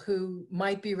people who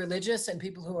might be religious and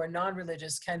people who are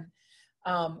non-religious can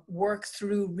work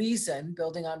through reason,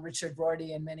 building on Richard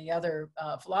Rorty and many other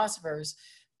philosophers,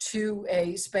 to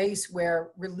a space where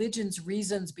religion's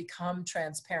reasons become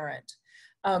transparent.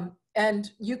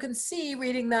 And you can see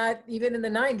reading that even in the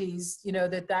 90s, you know,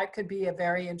 that could be a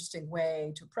very interesting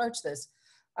way to approach this.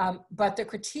 But the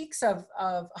critiques of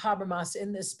Habermas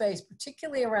in this space,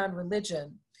 particularly around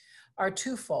religion, are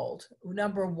twofold.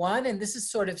 Number one, and this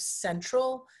is sort of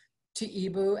central to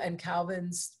Eboo and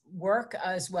Calvin's work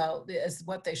as well as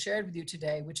what they shared with you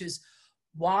today, which is,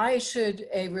 why should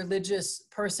a religious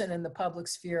person in the public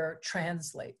sphere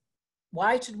translate?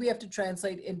 Why should we have to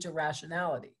translate into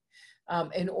rationality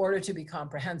in order to be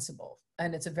comprehensible?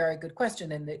 And it's a very good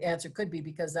question. And the answer could be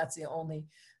because that's the only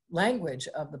language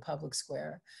of the public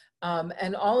square.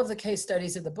 And all of the case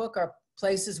studies of the book are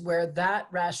places where that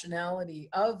rationality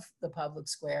of the public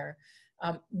square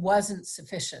wasn't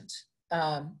sufficient.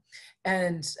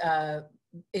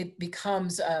 It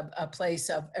becomes a place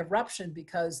of eruption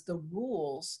because the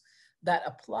rules that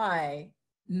apply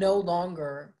no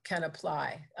longer can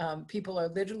apply. People are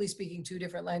literally speaking two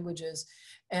different languages,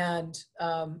 and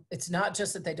it's not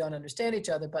just that they don't understand each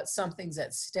other, but something's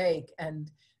at stake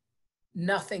and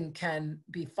nothing can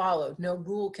be followed. No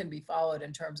rule can be followed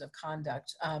in terms of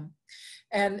conduct.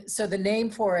 And so the name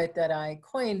for it that I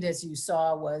coined, as you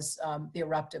saw, was the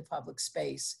eruptive public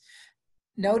space.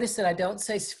 Notice that I don't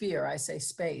say sphere, I say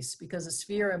space, because a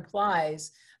sphere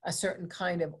implies a certain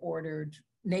kind of ordered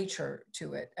nature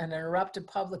to it. And an eruptive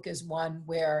public is one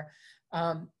where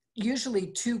usually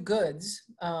two goods,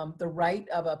 the right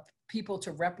of a people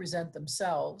to represent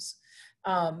themselves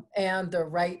and the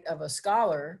right of a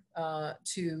scholar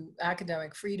to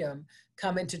academic freedom,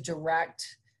 come into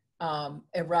direct,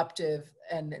 eruptive,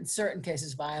 and in certain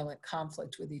cases, violent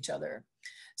conflict with each other.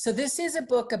 So this is a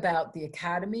book about the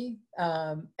academy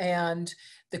and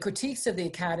the critiques of the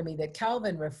academy that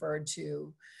Calvin referred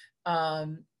to,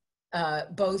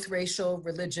 both racial,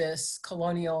 religious,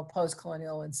 colonial,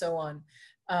 post-colonial, and so on.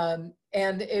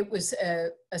 And it was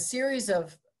a series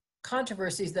of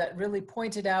controversies that really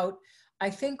pointed out,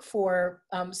 I think for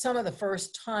some of the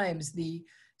first times, the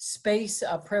space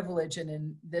of privilege, and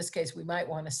in this case, we might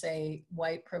want to say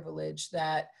white privilege,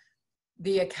 that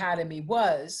the academy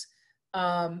was.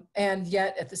 And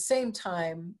yet at the same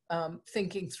time,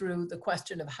 thinking through the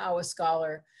question of how a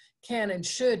scholar can and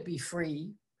should be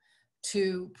free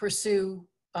to pursue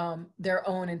their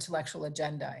own intellectual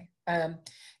agenda.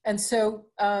 And so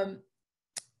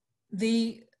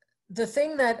the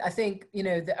thing that I think, you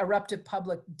know, the eruptive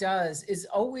public does is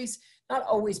always, not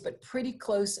always, but pretty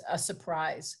close a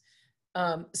surprise.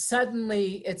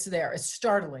 Suddenly it's there, it's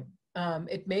startling.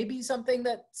 It may be something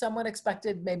that someone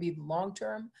expected, maybe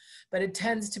long-term, but it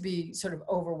tends to be sort of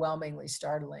overwhelmingly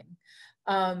startling.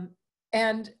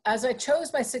 And as I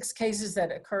chose my 6 cases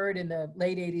that occurred in the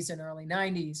late 80s and early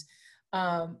 90s,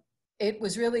 it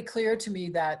was really clear to me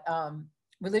that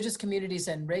religious communities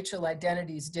and racial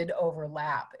identities did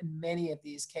overlap in many of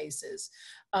these cases.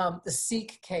 The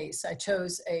Sikh case, I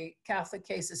chose a Catholic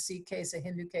case, a Sikh case, a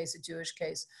Hindu case, a Jewish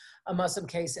case, a Muslim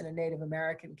case, and a Native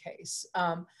American case.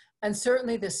 And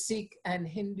certainly the Sikh and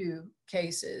Hindu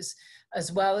cases,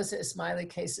 as well as the Ismaili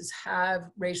cases,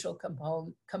 have racial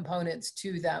components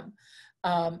to them.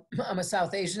 I'm a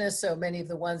South Asianist, so many of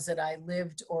the ones that I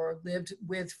lived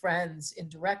with friends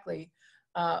indirectly,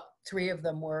 3 of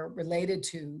them were related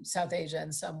to South Asia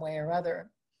in some way or other.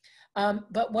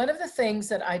 But one of the things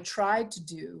that I tried to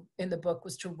do in the book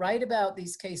was to write about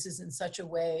these cases in such a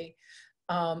way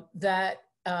that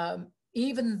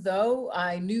even though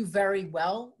I knew very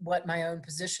well what my own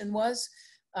position was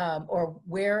or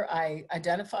where I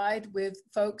identified with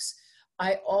folks,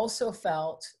 I also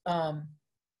felt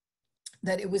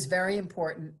that it was very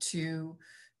important to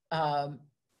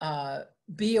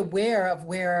be aware of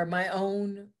where my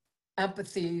own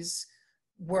empathies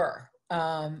were.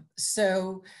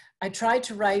 So I tried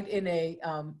to write in a,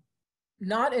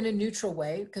 not in a neutral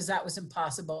way, because that was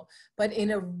impossible, but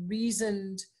in a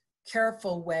reasoned,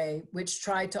 careful way, which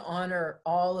tried to honor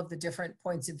all of the different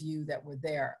points of view that were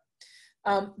there.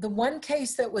 The one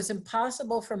case that was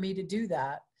impossible for me to do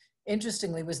that,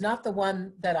 interestingly, was not the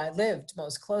one that I lived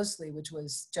most closely, which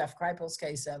was Jeff Kripal's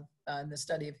case of the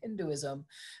study of Hinduism,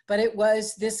 but it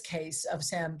was this case of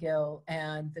Sam Gill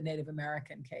and the Native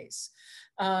American case.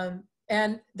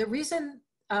 And the reason,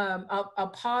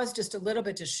 I'll pause just a little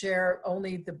bit to share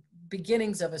only the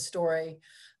beginnings of a story.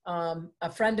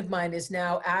 A friend of mine is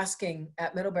now asking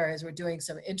at Middlebury, as we're doing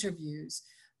some interviews,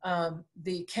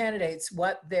 the candidates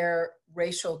what their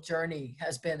racial journey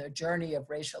has been, their journey of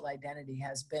racial identity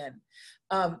has been.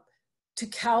 To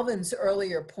Calvin's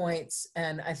earlier points,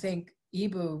 and I think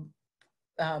Eboo,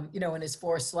 you know, in his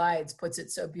 4 slides puts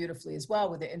it so beautifully as well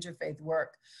with the interfaith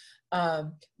work.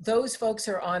 Those folks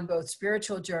are on both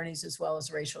spiritual journeys as well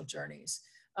as racial journeys.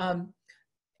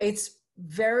 It's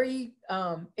very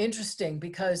interesting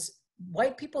because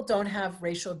white people don't have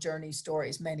racial journey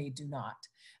stories. Many do not.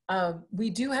 We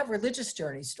do have religious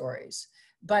journey stories,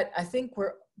 but I think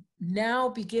we're now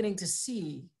beginning to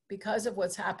see, because of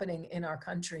what's happening in our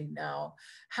country now,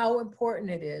 how important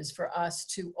it is for us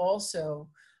to also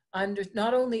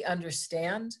not only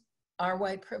understand our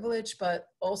white privilege, but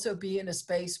also be in a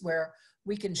space where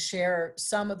we can share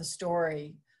some of the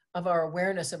story of our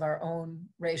awareness of our own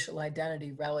racial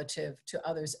identity relative to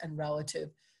others and relative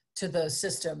to those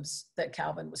systems that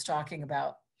Calvin was talking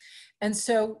about. And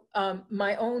so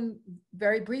my own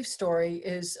very brief story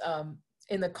is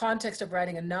in the context of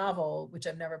writing a novel, which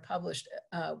I've never published,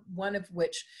 one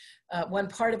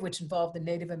part of which involved the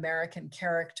Native American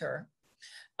character.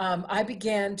 I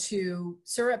began to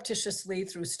surreptitiously,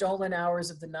 through stolen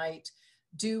hours of the night,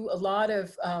 do a lot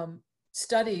of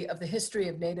study of the history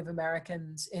of Native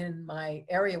Americans in my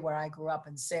area where I grew up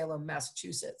in Salem,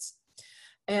 Massachusetts.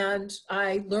 And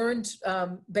I learned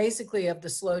basically of the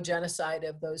slow genocide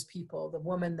of those people, the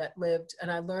woman that lived, and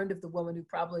I learned of the woman who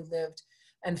probably lived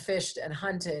and fished and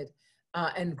hunted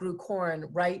and grew corn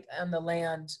right on the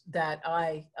land that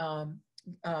I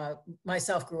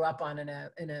myself grew up on in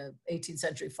a 18th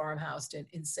century farmhouse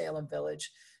in Salem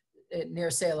Village,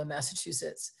 near Salem,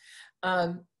 Massachusetts.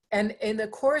 And in the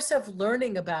course of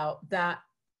learning about that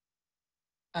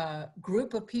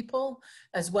group of people,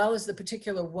 as well as the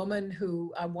particular woman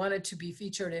who I wanted to be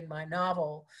featured in my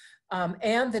novel,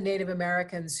 and the Native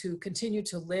Americans who continue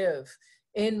to live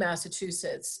in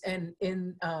Massachusetts and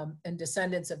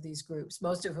descendants of these groups,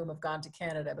 most of whom have gone to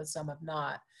Canada, but some have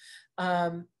not.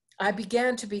 I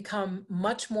began to become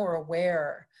much more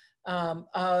aware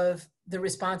of the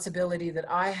responsibility that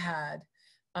I had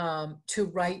to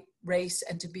write race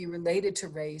and to be related to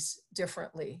race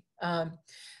differently.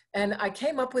 And I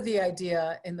came up with the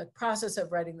idea in the process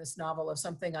of writing this novel of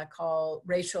something I call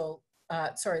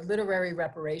literary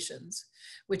reparations,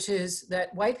 which is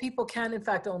that white people can in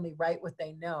fact only write what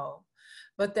they know,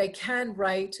 but they can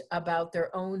write about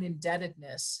their own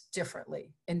indebtedness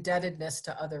differently, indebtedness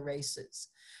to other races.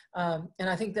 And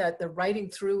I think that the writing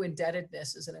through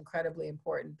indebtedness is an incredibly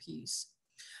important piece.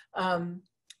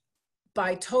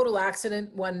 By total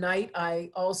accident, one night,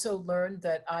 I also learned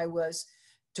that I was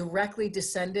directly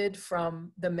descended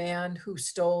from the man who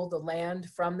stole the land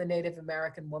from the Native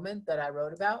American woman that I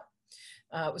wrote about.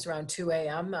 It was around 2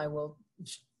 a.m. I will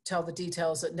tell the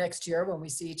details next year when we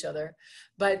see each other.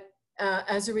 But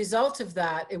as a result of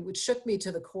that, it shook me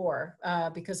to the core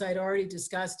because I'd already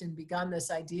discussed and begun this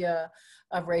idea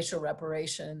of racial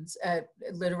reparations,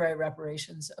 literary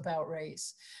reparations about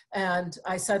race. And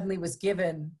I suddenly was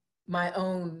given my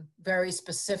own very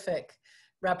specific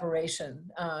reparation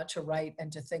to write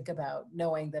and to think about,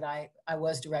 knowing that I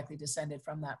was directly descended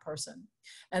from that person,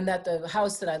 and that the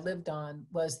house that I lived on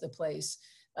was the place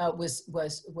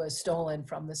was stolen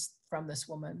from this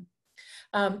woman.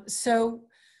 So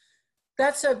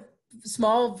that's a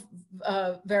small,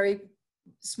 very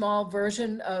small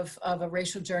version of a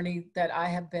racial journey that I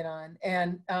have been on,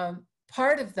 and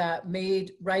part of that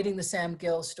made writing the Sam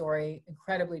Gill story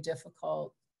incredibly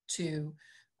difficult to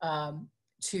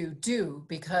do,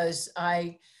 because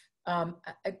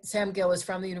Sam Gill is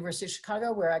from the University of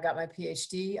Chicago, where I got my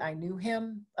PhD. I knew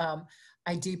him.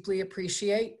 I deeply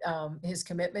appreciate his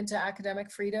commitment to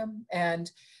academic freedom,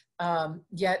 and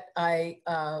yet I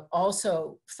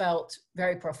also felt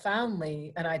very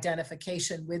profoundly an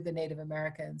identification with the Native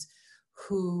Americans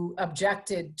who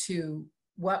objected to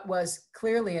what was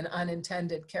clearly an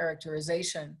unintended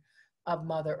characterization of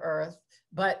Mother Earth.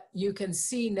 But you can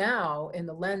see now, in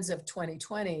the lens of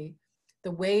 2020,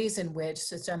 the ways in which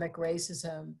systemic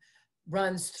racism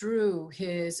runs through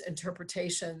his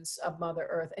interpretations of Mother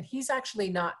Earth. And he's actually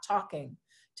not talking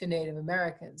to Native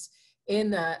Americans. In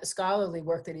the scholarly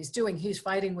work that he's doing, he's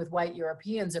fighting with white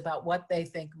Europeans about what they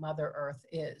think Mother Earth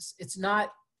is. It's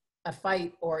not a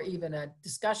fight or even a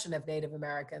discussion of Native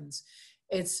Americans.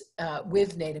 It's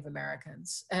with Native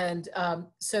Americans. And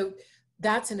so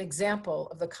that's an example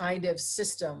of the kind of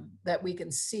system that we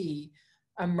can see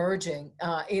emerging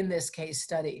in this case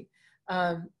study.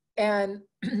 And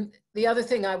the other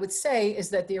thing I would say is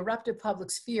that the eruptive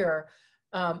public sphere,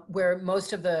 where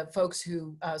most of the folks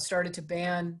who started to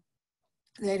ban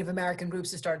Native American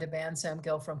groups, who started to ban Sam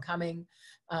Gill from coming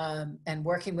and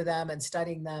working with them and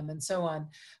studying them and so on,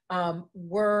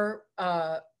 were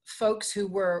folks who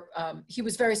were, he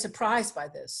was very surprised by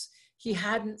this. He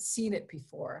hadn't seen it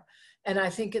before. And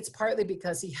I think it's partly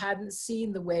because he hadn't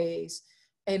seen the ways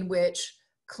in which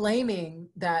claiming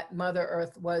that Mother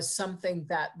Earth was something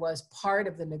that was part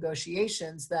of the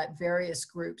negotiations that various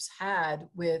groups had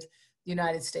with the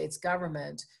United States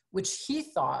government, which he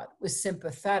thought was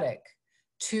sympathetic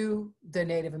to the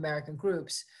Native American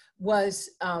groups, was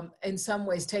in some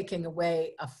ways taking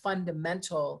away a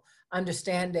fundamental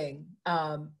understanding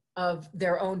of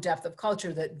their own depth of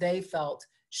culture that they felt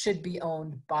should be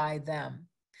owned by them.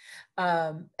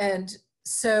 And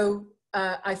so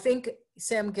I think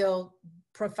Sam Gill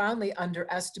profoundly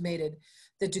underestimated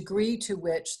the degree to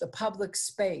which the public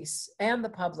space and the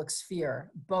public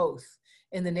sphere, both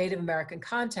in the Native American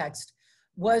context,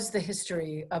 was the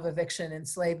history of eviction,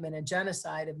 enslavement, and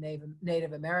genocide of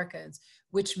Native Americans,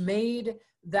 which made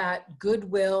that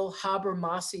goodwill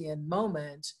Habermasian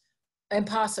moment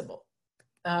impossible.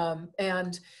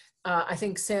 I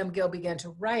think Sam Gill began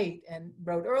to write and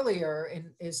wrote earlier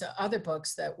in his other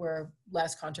books that were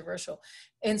less controversial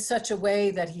in such a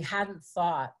way that he hadn't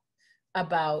thought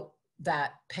about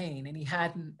that pain, and he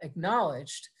hadn't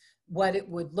acknowledged what it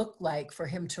would look like for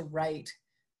him to write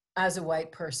as a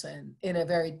white person in a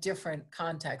very different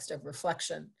context of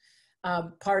reflection.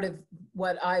 Part of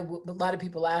what a lot of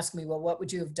people ask me, well, what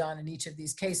would you have done in each of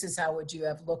these cases? How would you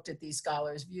have looked at these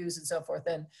scholars' views and so forth?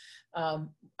 And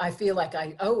I feel like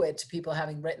I owe it to people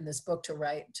having written this book to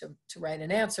write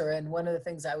an answer. And one of the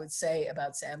things I would say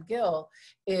about Sam Gill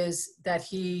is that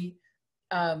he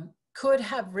could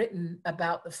have written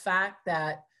about the fact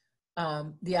that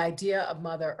the idea of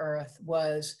Mother Earth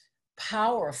was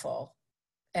powerful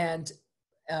and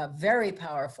very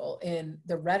powerful in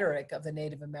the rhetoric of the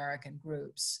Native American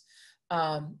groups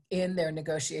in their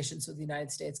negotiations with the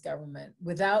United States government,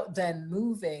 without then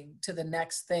moving to the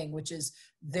next thing, which is,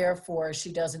 therefore,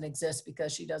 she doesn't exist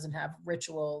because she doesn't have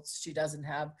rituals, she doesn't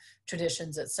have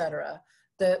traditions, etc.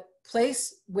 The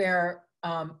place where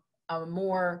a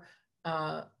more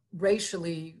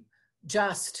racially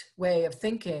just way of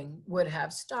thinking would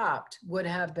have stopped would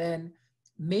have been,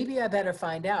 maybe I better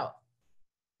find out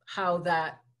how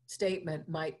that statement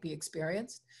might be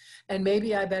experienced. And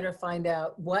maybe I better find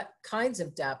out what kinds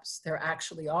of depths there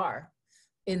actually are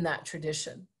in that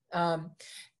tradition.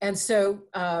 And so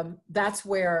that's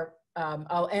where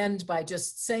I'll end by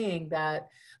just saying that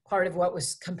part of what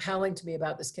was compelling to me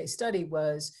about this case study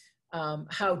was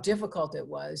how difficult it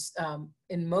was.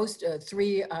 In most,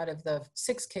 3 out of the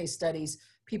 6 case studies,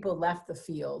 people left the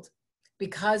field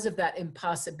because of that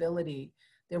impossibility.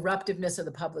 The eruptiveness of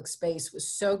the public space was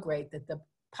so great that the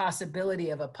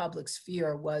possibility of a public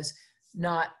sphere was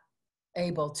not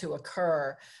able to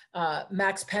occur.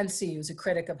 Max Pensy, who's a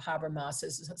critic of Habermas,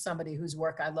 is somebody whose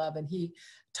work I love, and he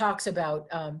talks about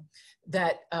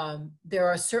that there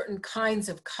are certain kinds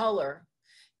of color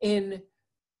in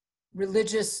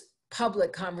religious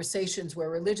public conversations where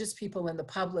religious people in the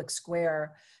public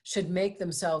square should make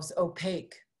themselves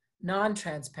opaque,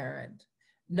 non-transparent,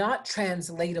 not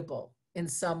translatable in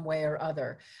some way or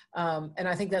other. And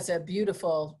I think that's a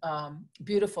beautiful,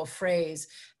 beautiful phrase.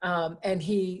 And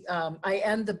he, I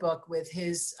end the book with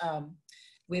his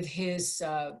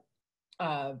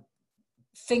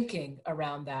thinking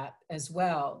around that as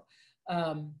well.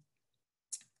 And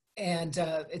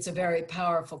it's a very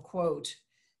powerful quote,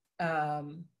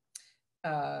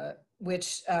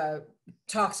 which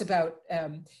talks about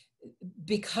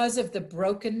because of the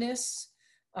brokenness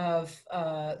of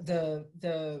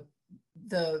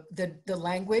the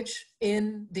language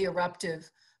in the eruptive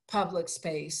public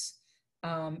space,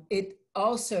 it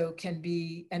also can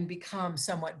be and become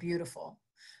somewhat beautiful.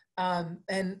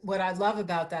 And what I love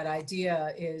about that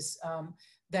idea is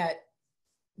that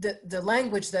the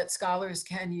language that scholars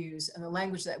can use and the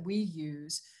language that we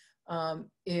use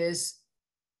is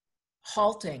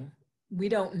halting. We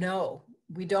don't know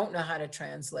how to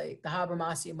translate. The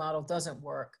Habermasian model doesn't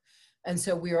work. And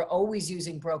so we are always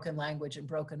using broken language and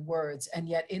broken words. And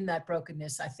yet in that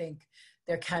brokenness, I think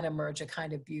there can emerge a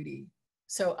kind of beauty.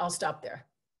 So I'll stop there.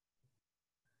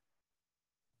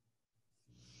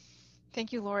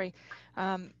 Thank you, Laurie.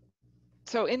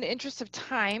 So in the interest of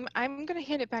time, I'm going to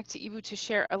hand it back to Eboo to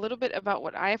share a little bit about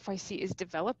what IFYC is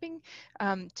developing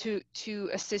to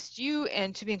assist you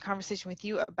and to be in conversation with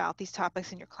you about these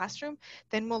topics in your classroom.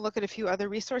 Then we'll look at a few other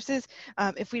resources.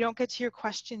 If we don't get to your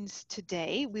questions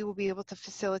today, we will be able to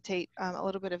facilitate a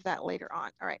little bit of that later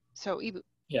on. All right, so Eboo.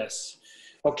 Yes.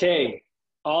 Okay.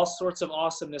 All sorts of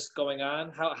awesomeness going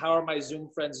on. How are my Zoom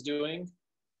friends doing?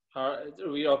 Are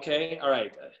we okay? All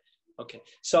right. Okay.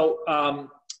 So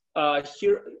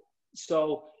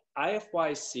so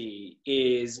IFYC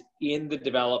is in the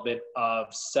development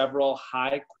of several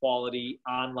high quality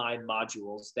online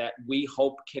modules that we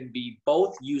hope can be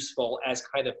both useful as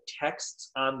kind of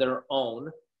texts on their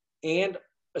own and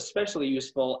especially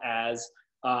useful as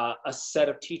a set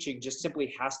of teaching just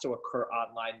simply has to occur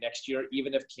online next year,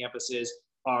 even if campuses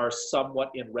are somewhat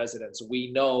in residence.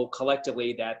 We know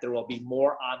collectively that there will be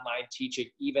more online teaching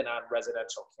even on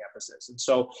residential campuses. And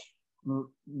so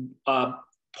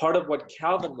part of what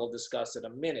Calvin will discuss in a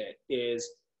minute is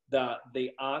the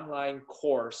online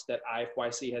course that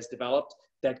IFYC has developed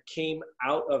that came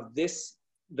out of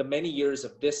the many years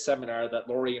of this seminar that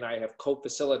Laurie and I have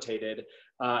co-facilitated,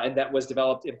 and that was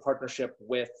developed in partnership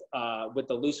with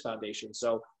the Luce Foundation.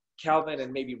 So Calvin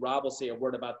and maybe Rob will say a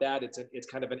word about that. It's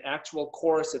kind of an actual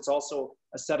course. It's also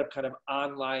a set of kind of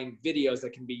online videos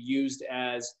that can be used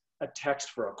as a text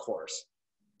for a course.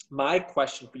 My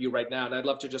question for you right now, and I'd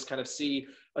love to just kind of see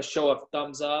a show of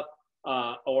thumbs up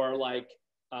or like,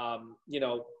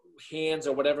 hands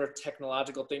or whatever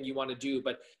technological thing you want to do,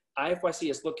 but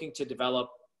IFYC is looking to develop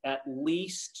at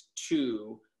least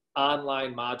 2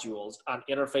 online modules on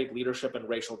interfaith leadership and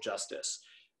racial justice.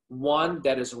 One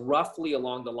that is roughly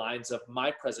along the lines of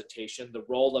my presentation, the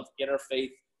role of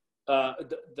interfaith,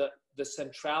 the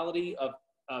centrality of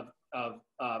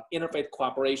interfaith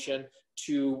cooperation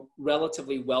to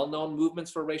relatively well-known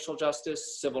movements for racial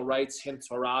justice, civil rights, Hind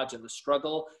Swaraj, and the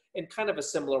struggle, in kind of a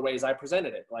similar way as I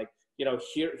presented it. Like,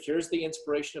 here's the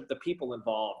inspiration of the people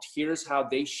involved. Here's how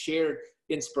they shared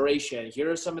inspiration.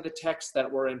 Here are some of the texts that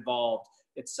were involved,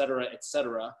 et cetera, et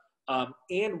cetera.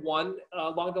 And one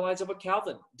along the lines of what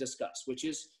Calvin discussed, which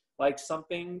is like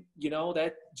something,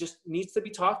 that just needs to be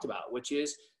talked about, which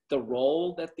is the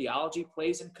role that theology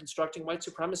plays in constructing white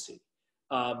supremacy.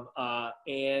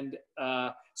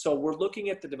 So we're looking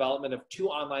at the development of 2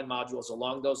 online modules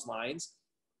along those lines.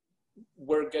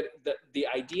 The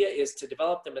idea is to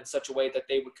develop them in such a way that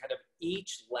they would kind of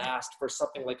each last for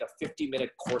something like a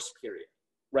 50-minute course period,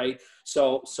 right?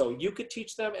 So you could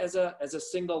teach them as a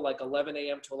single like 11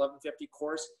 a.m. to 11:50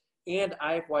 course, and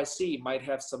IFYC might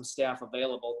have some staff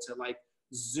available to like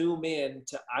zoom in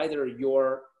to either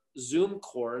your Zoom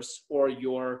course or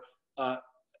your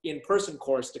in-person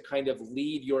course to kind of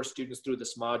lead your students through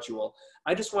this module.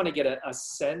 I just want to get a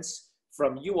sense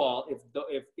from you all,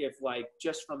 if like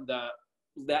just from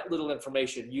that little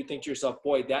information, you think to yourself,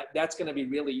 boy, that's going to be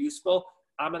really useful.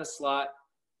 I'm going to slot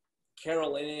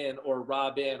Carol in or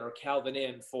Rob in or Calvin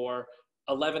in for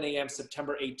 11 a.m.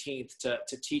 September 18th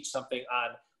to teach something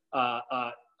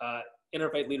on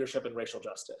interfaith leadership and racial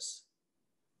justice.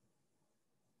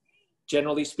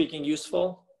 Generally speaking,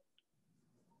 useful?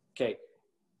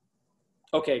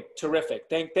 Okay, terrific.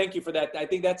 Thank you for that. I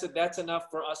think that's enough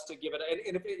for us to give it.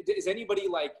 And is anybody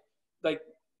like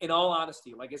in all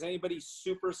honesty, like is anybody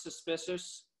super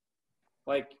suspicious?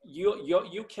 Like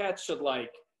you cats should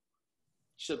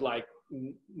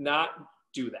not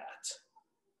do that.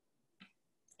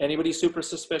 Anybody super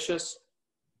suspicious?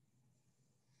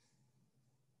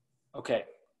 Okay,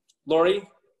 Laurie,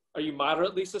 are you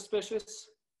moderately suspicious?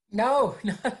 No,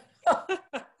 no,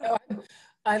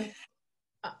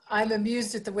 I'm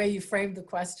amused at the way you framed the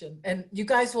question. And you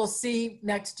guys will see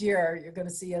next year, you're going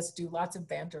to see us do lots of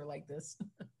banter like this.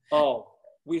 Oh,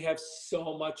 we have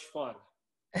so much fun.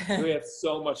 We have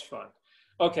so much fun.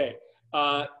 Okay,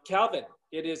 Calvin,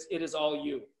 it is all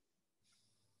you.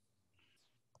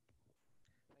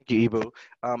 Thank you, Eboo.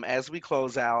 As we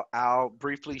close out, I'll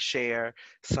briefly share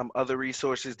some other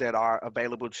resources that are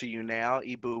available to you now.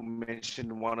 Eboo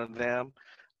mentioned one of them.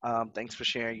 Thanks for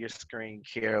sharing your screen,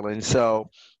 Carolyn. So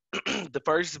the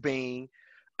first being,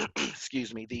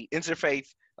 excuse me, the Interfaith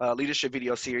Leadership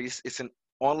Video Series. It's an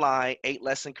online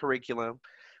 8-lesson curriculum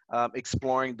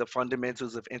exploring the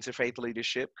fundamentals of interfaith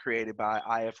leadership created by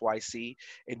IFYC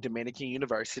and Dominican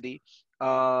University.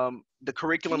 The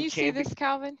curriculum Can you see this,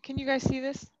 Calvin? Can you guys see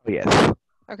this? Oh, yes.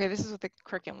 Okay, this is what the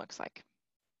curriculum looks like.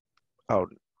 Oh,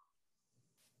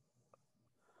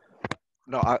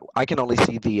 no, I can only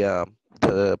see the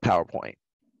PowerPoint.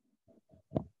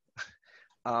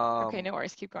 Okay, no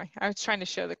worries. Keep going. I was trying to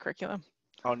show the curriculum.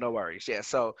 Oh, no worries. Yeah,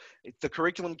 so the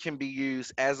curriculum can be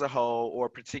used as a whole, or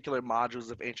particular modules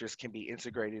of interest can be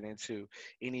integrated into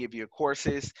any of your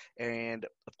courses. And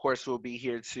of course, we'll be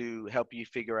here to help you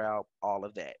figure out all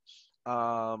of that.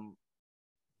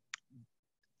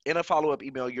 In a follow-up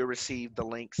email, you'll receive the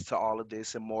links to all of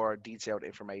this and more detailed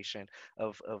information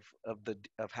of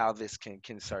how this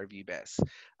can serve you best.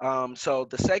 So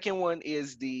the second one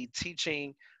is the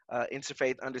Teaching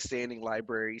Interfaith Understanding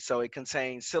Library. So it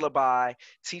contains syllabi,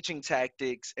 teaching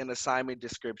tactics, and assignment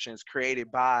descriptions created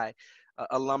by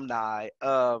alumni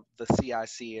of the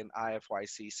CIC and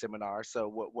IFYC seminar. So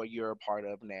what you're a part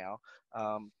of now.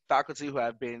 Faculty who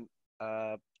have been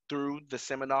through the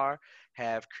seminar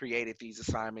have created these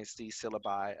assignments, these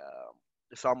syllabi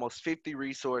It's almost 50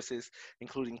 resources,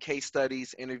 including case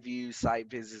studies, interviews, site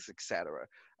visits, etc.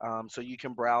 So you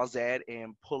can browse that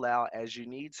and pull out as you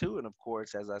need to. And of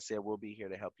course, as I said, we'll be here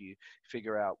to help you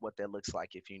figure out what that looks like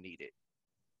if you need it.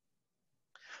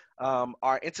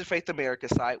 Our Interfaith America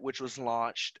site, which was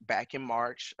launched back in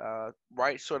March,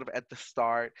 right sort of at the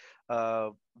start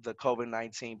of the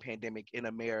COVID-19 pandemic in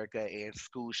America and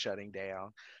schools shutting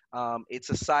down.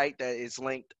 It's a site that is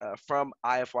linked from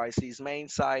IFYC's main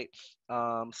site,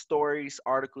 stories,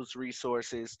 articles,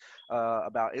 resources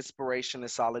about inspiration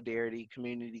and solidarity,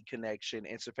 community connection,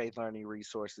 interfaith learning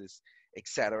resources,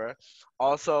 etc.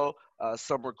 Also,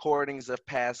 some recordings of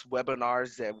past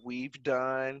webinars that we've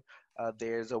done.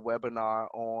 There's a webinar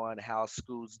on how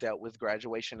schools dealt with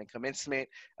graduation and commencement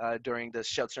during the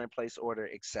shelter-in-place order,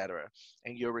 etc.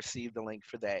 And you'll receive the link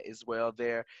for that as well.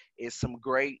 There is some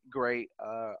great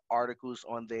articles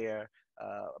on there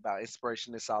about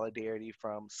inspiration and solidarity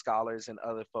from scholars and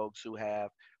other folks who have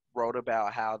wrote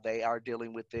about how they are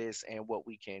dealing with this and what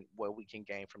we can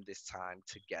gain from this time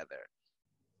together.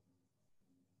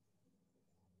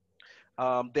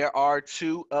 There are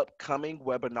 2 upcoming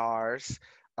webinars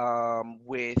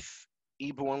with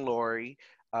Eboo and Laurie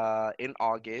in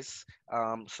August.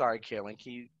 Sorry, Carolyn,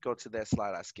 can you go to that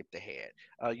slide? I skipped ahead.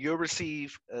 You'll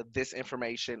receive this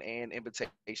information and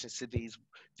invitations to these.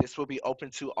 This will be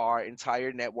open to our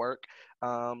entire network.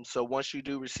 So once you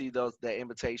do receive that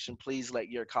invitation, please let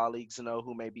your colleagues know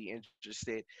who may be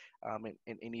interested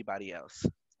and anybody else.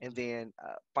 And then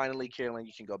finally, Carolyn,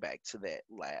 you can go back to that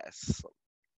last.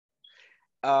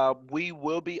 We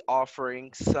will be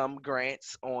offering some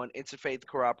grants on interfaith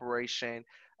cooperation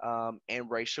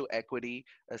and racial equity.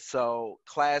 So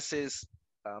classes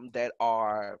that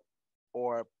are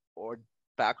or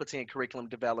faculty and curriculum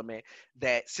development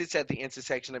that sits at the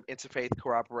intersection of interfaith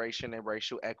cooperation and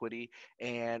racial equity,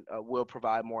 and we'll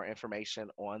provide more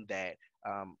information on that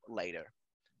later.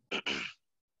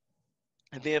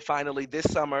 And then finally, this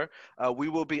summer, we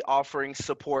will be offering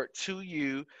support to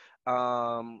you,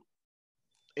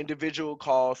 individual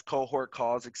calls, cohort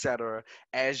calls, etc.,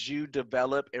 as you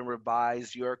develop and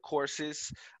revise your courses,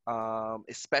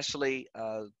 especially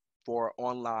for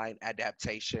online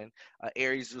adaptation.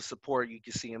 Areas of support, you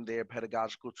can see them there: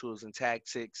 pedagogical tools and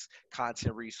tactics,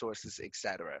 content resources,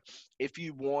 etc. If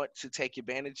you want to take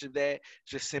advantage of that,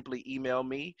 just simply email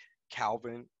me,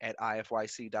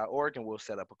 calvin@ifyc.org, and we'll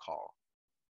set up a call.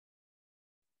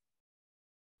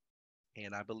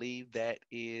 And I believe that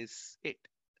is it.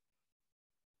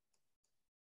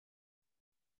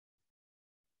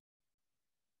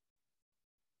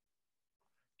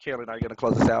 Carolyn, are you going to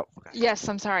close us out? Okay. Yes,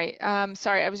 I'm sorry.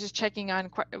 Sorry, I was just checking on,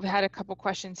 we had a couple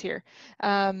questions here.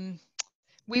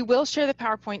 We will share the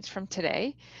PowerPoints from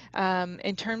today.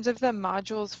 In terms of the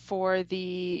modules for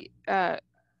the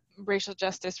racial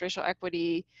justice, racial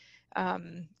equity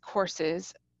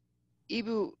courses,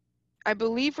 Eboo, I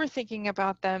believe we're thinking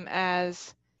about them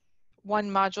as one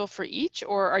module for each,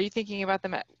 or are you thinking about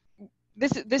them at,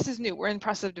 this is new, we're in the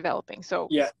process of developing, so.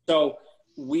 Yeah, so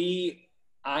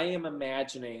I am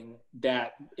imagining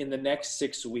that in the next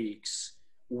 6 weeks,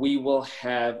 we will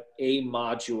have a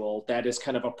module that is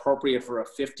kind of appropriate for a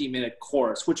 50-minute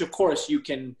course, which of course you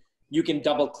can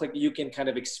double click, you can kind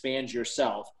of expand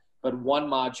yourself, but one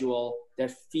module that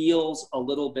feels a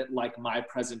little bit like my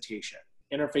presentation,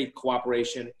 interfaith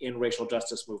cooperation in racial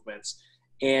justice movements.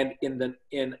 And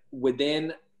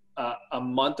within a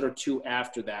month or 2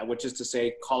 after that, which is to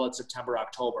say, call it September,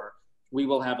 October, we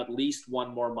will have at least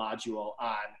one more module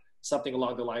on something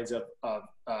along the lines of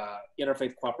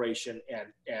interfaith cooperation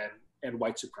and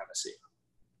white supremacy.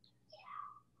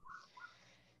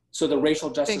 So the racial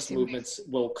justice movements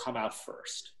will come out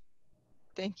first.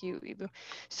 Thank you, Eboo.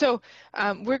 So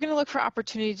we're going to look for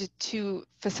opportunity to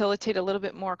facilitate a little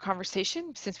bit more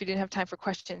conversation since we didn't have time for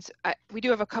questions. We do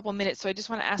have a couple minutes, so I just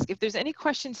want to ask if there's any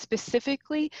questions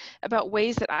specifically about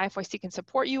ways that IFYC can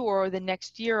support you or the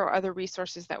next year or other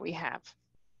resources that we have.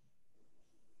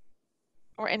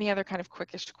 Or any other kind of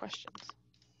quickish questions.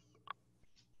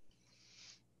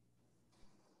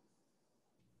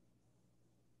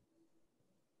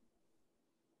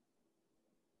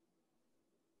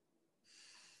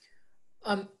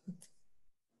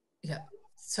 Yeah,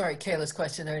 sorry, Kayla's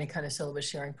question, are there any kind of syllabus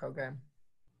sharing program?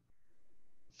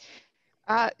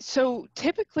 So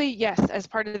typically, yes, as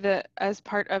part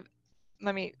of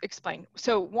let me explain.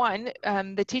 So one,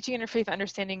 the Teaching Interfaith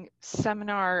Understanding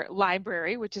Seminar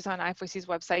Library, which is on IFYC's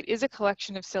website, is a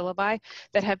collection of syllabi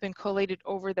that have been collated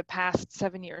over the past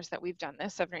 7 years that we've done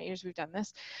this, 7 or 8 years we've done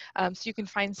this. So you can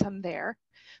find some there.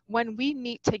 When we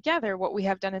meet together, what we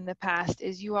have done in the past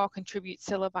is you all contribute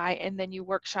syllabi and then you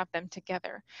workshop them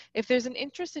together. If there's an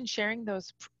interest in sharing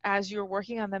those as you're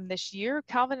working on them this year,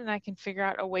 Calvin and I can figure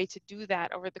out a way to do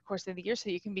that over the course of the year so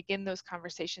you can begin those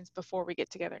conversations before we get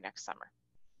together next summer.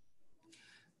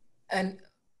 And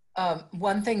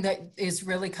one thing that is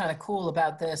really kind of cool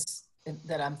about this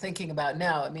that I'm thinking about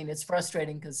now, I mean, it's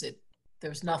frustrating because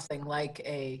there's nothing like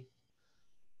a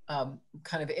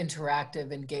kind of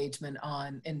interactive engagement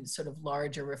on and sort of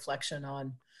larger reflection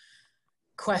on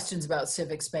questions about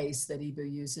civic space that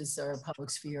Eboo uses or public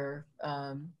sphere.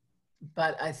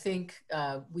 But I think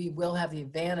we will have the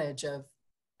advantage of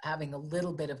having a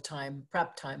little bit of time,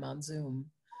 prep time on Zoom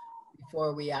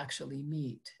before we actually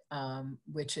meet,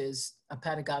 which is a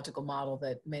pedagogical model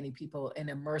that many people in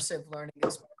immersive learning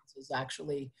experiences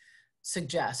actually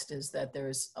suggest, is that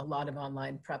there's a lot of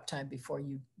online prep time before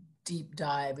you deep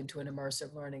dive into an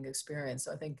immersive learning experience.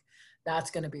 So I think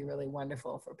that's going to be really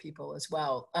wonderful for people as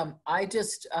well. I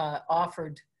just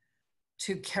offered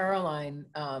to Caroline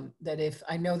that if,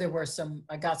 I know there were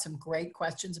I got some great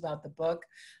questions about the book.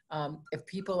 If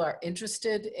people are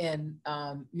interested in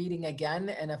meeting again,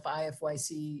 and if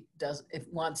IFYC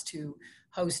wants to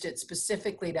host it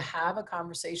specifically to have a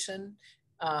conversation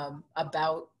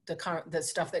about the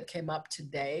stuff that came up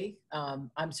today,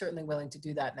 I'm certainly willing to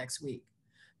do that next week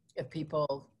if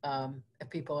people are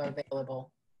available.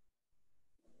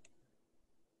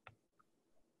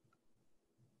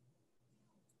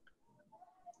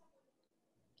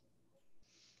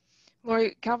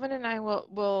 Laurie, Calvin and I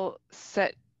will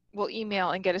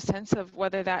email and get a sense of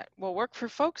whether that will work for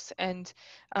folks, and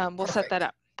we'll set that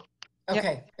up.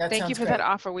 Okay, yep. Thank you for that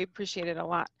offer. We appreciate it a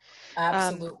lot.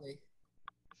 Absolutely.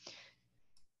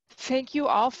 Thank you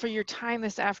all for your time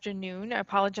this afternoon. I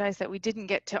apologize that we didn't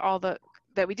get to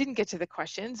the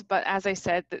questions, but as I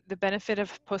said, the benefit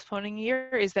of postponing a year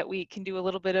is that we can do a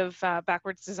little bit of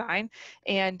backwards design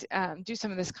and do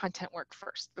some of this content work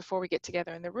first before we get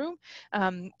together in the room.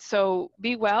 So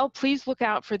be well. Please look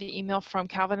out for the email from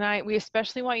Calvin and I. We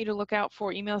especially want you to look out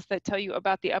for emails that tell you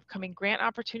about the upcoming grant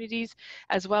opportunities,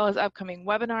 as well as upcoming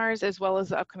webinars, as well as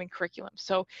the upcoming curriculum.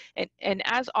 So, and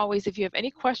as always, if you have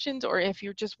any questions or if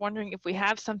you're just wondering if we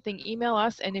have something, email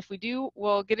us, and if we do,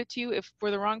 we'll get it to you. If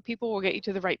we're the wrong people, we'll get you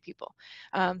to the right people.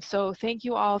 So thank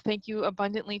you all. Thank you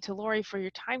abundantly to Laurie for your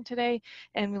time today,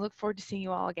 and we look forward to seeing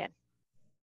you all again.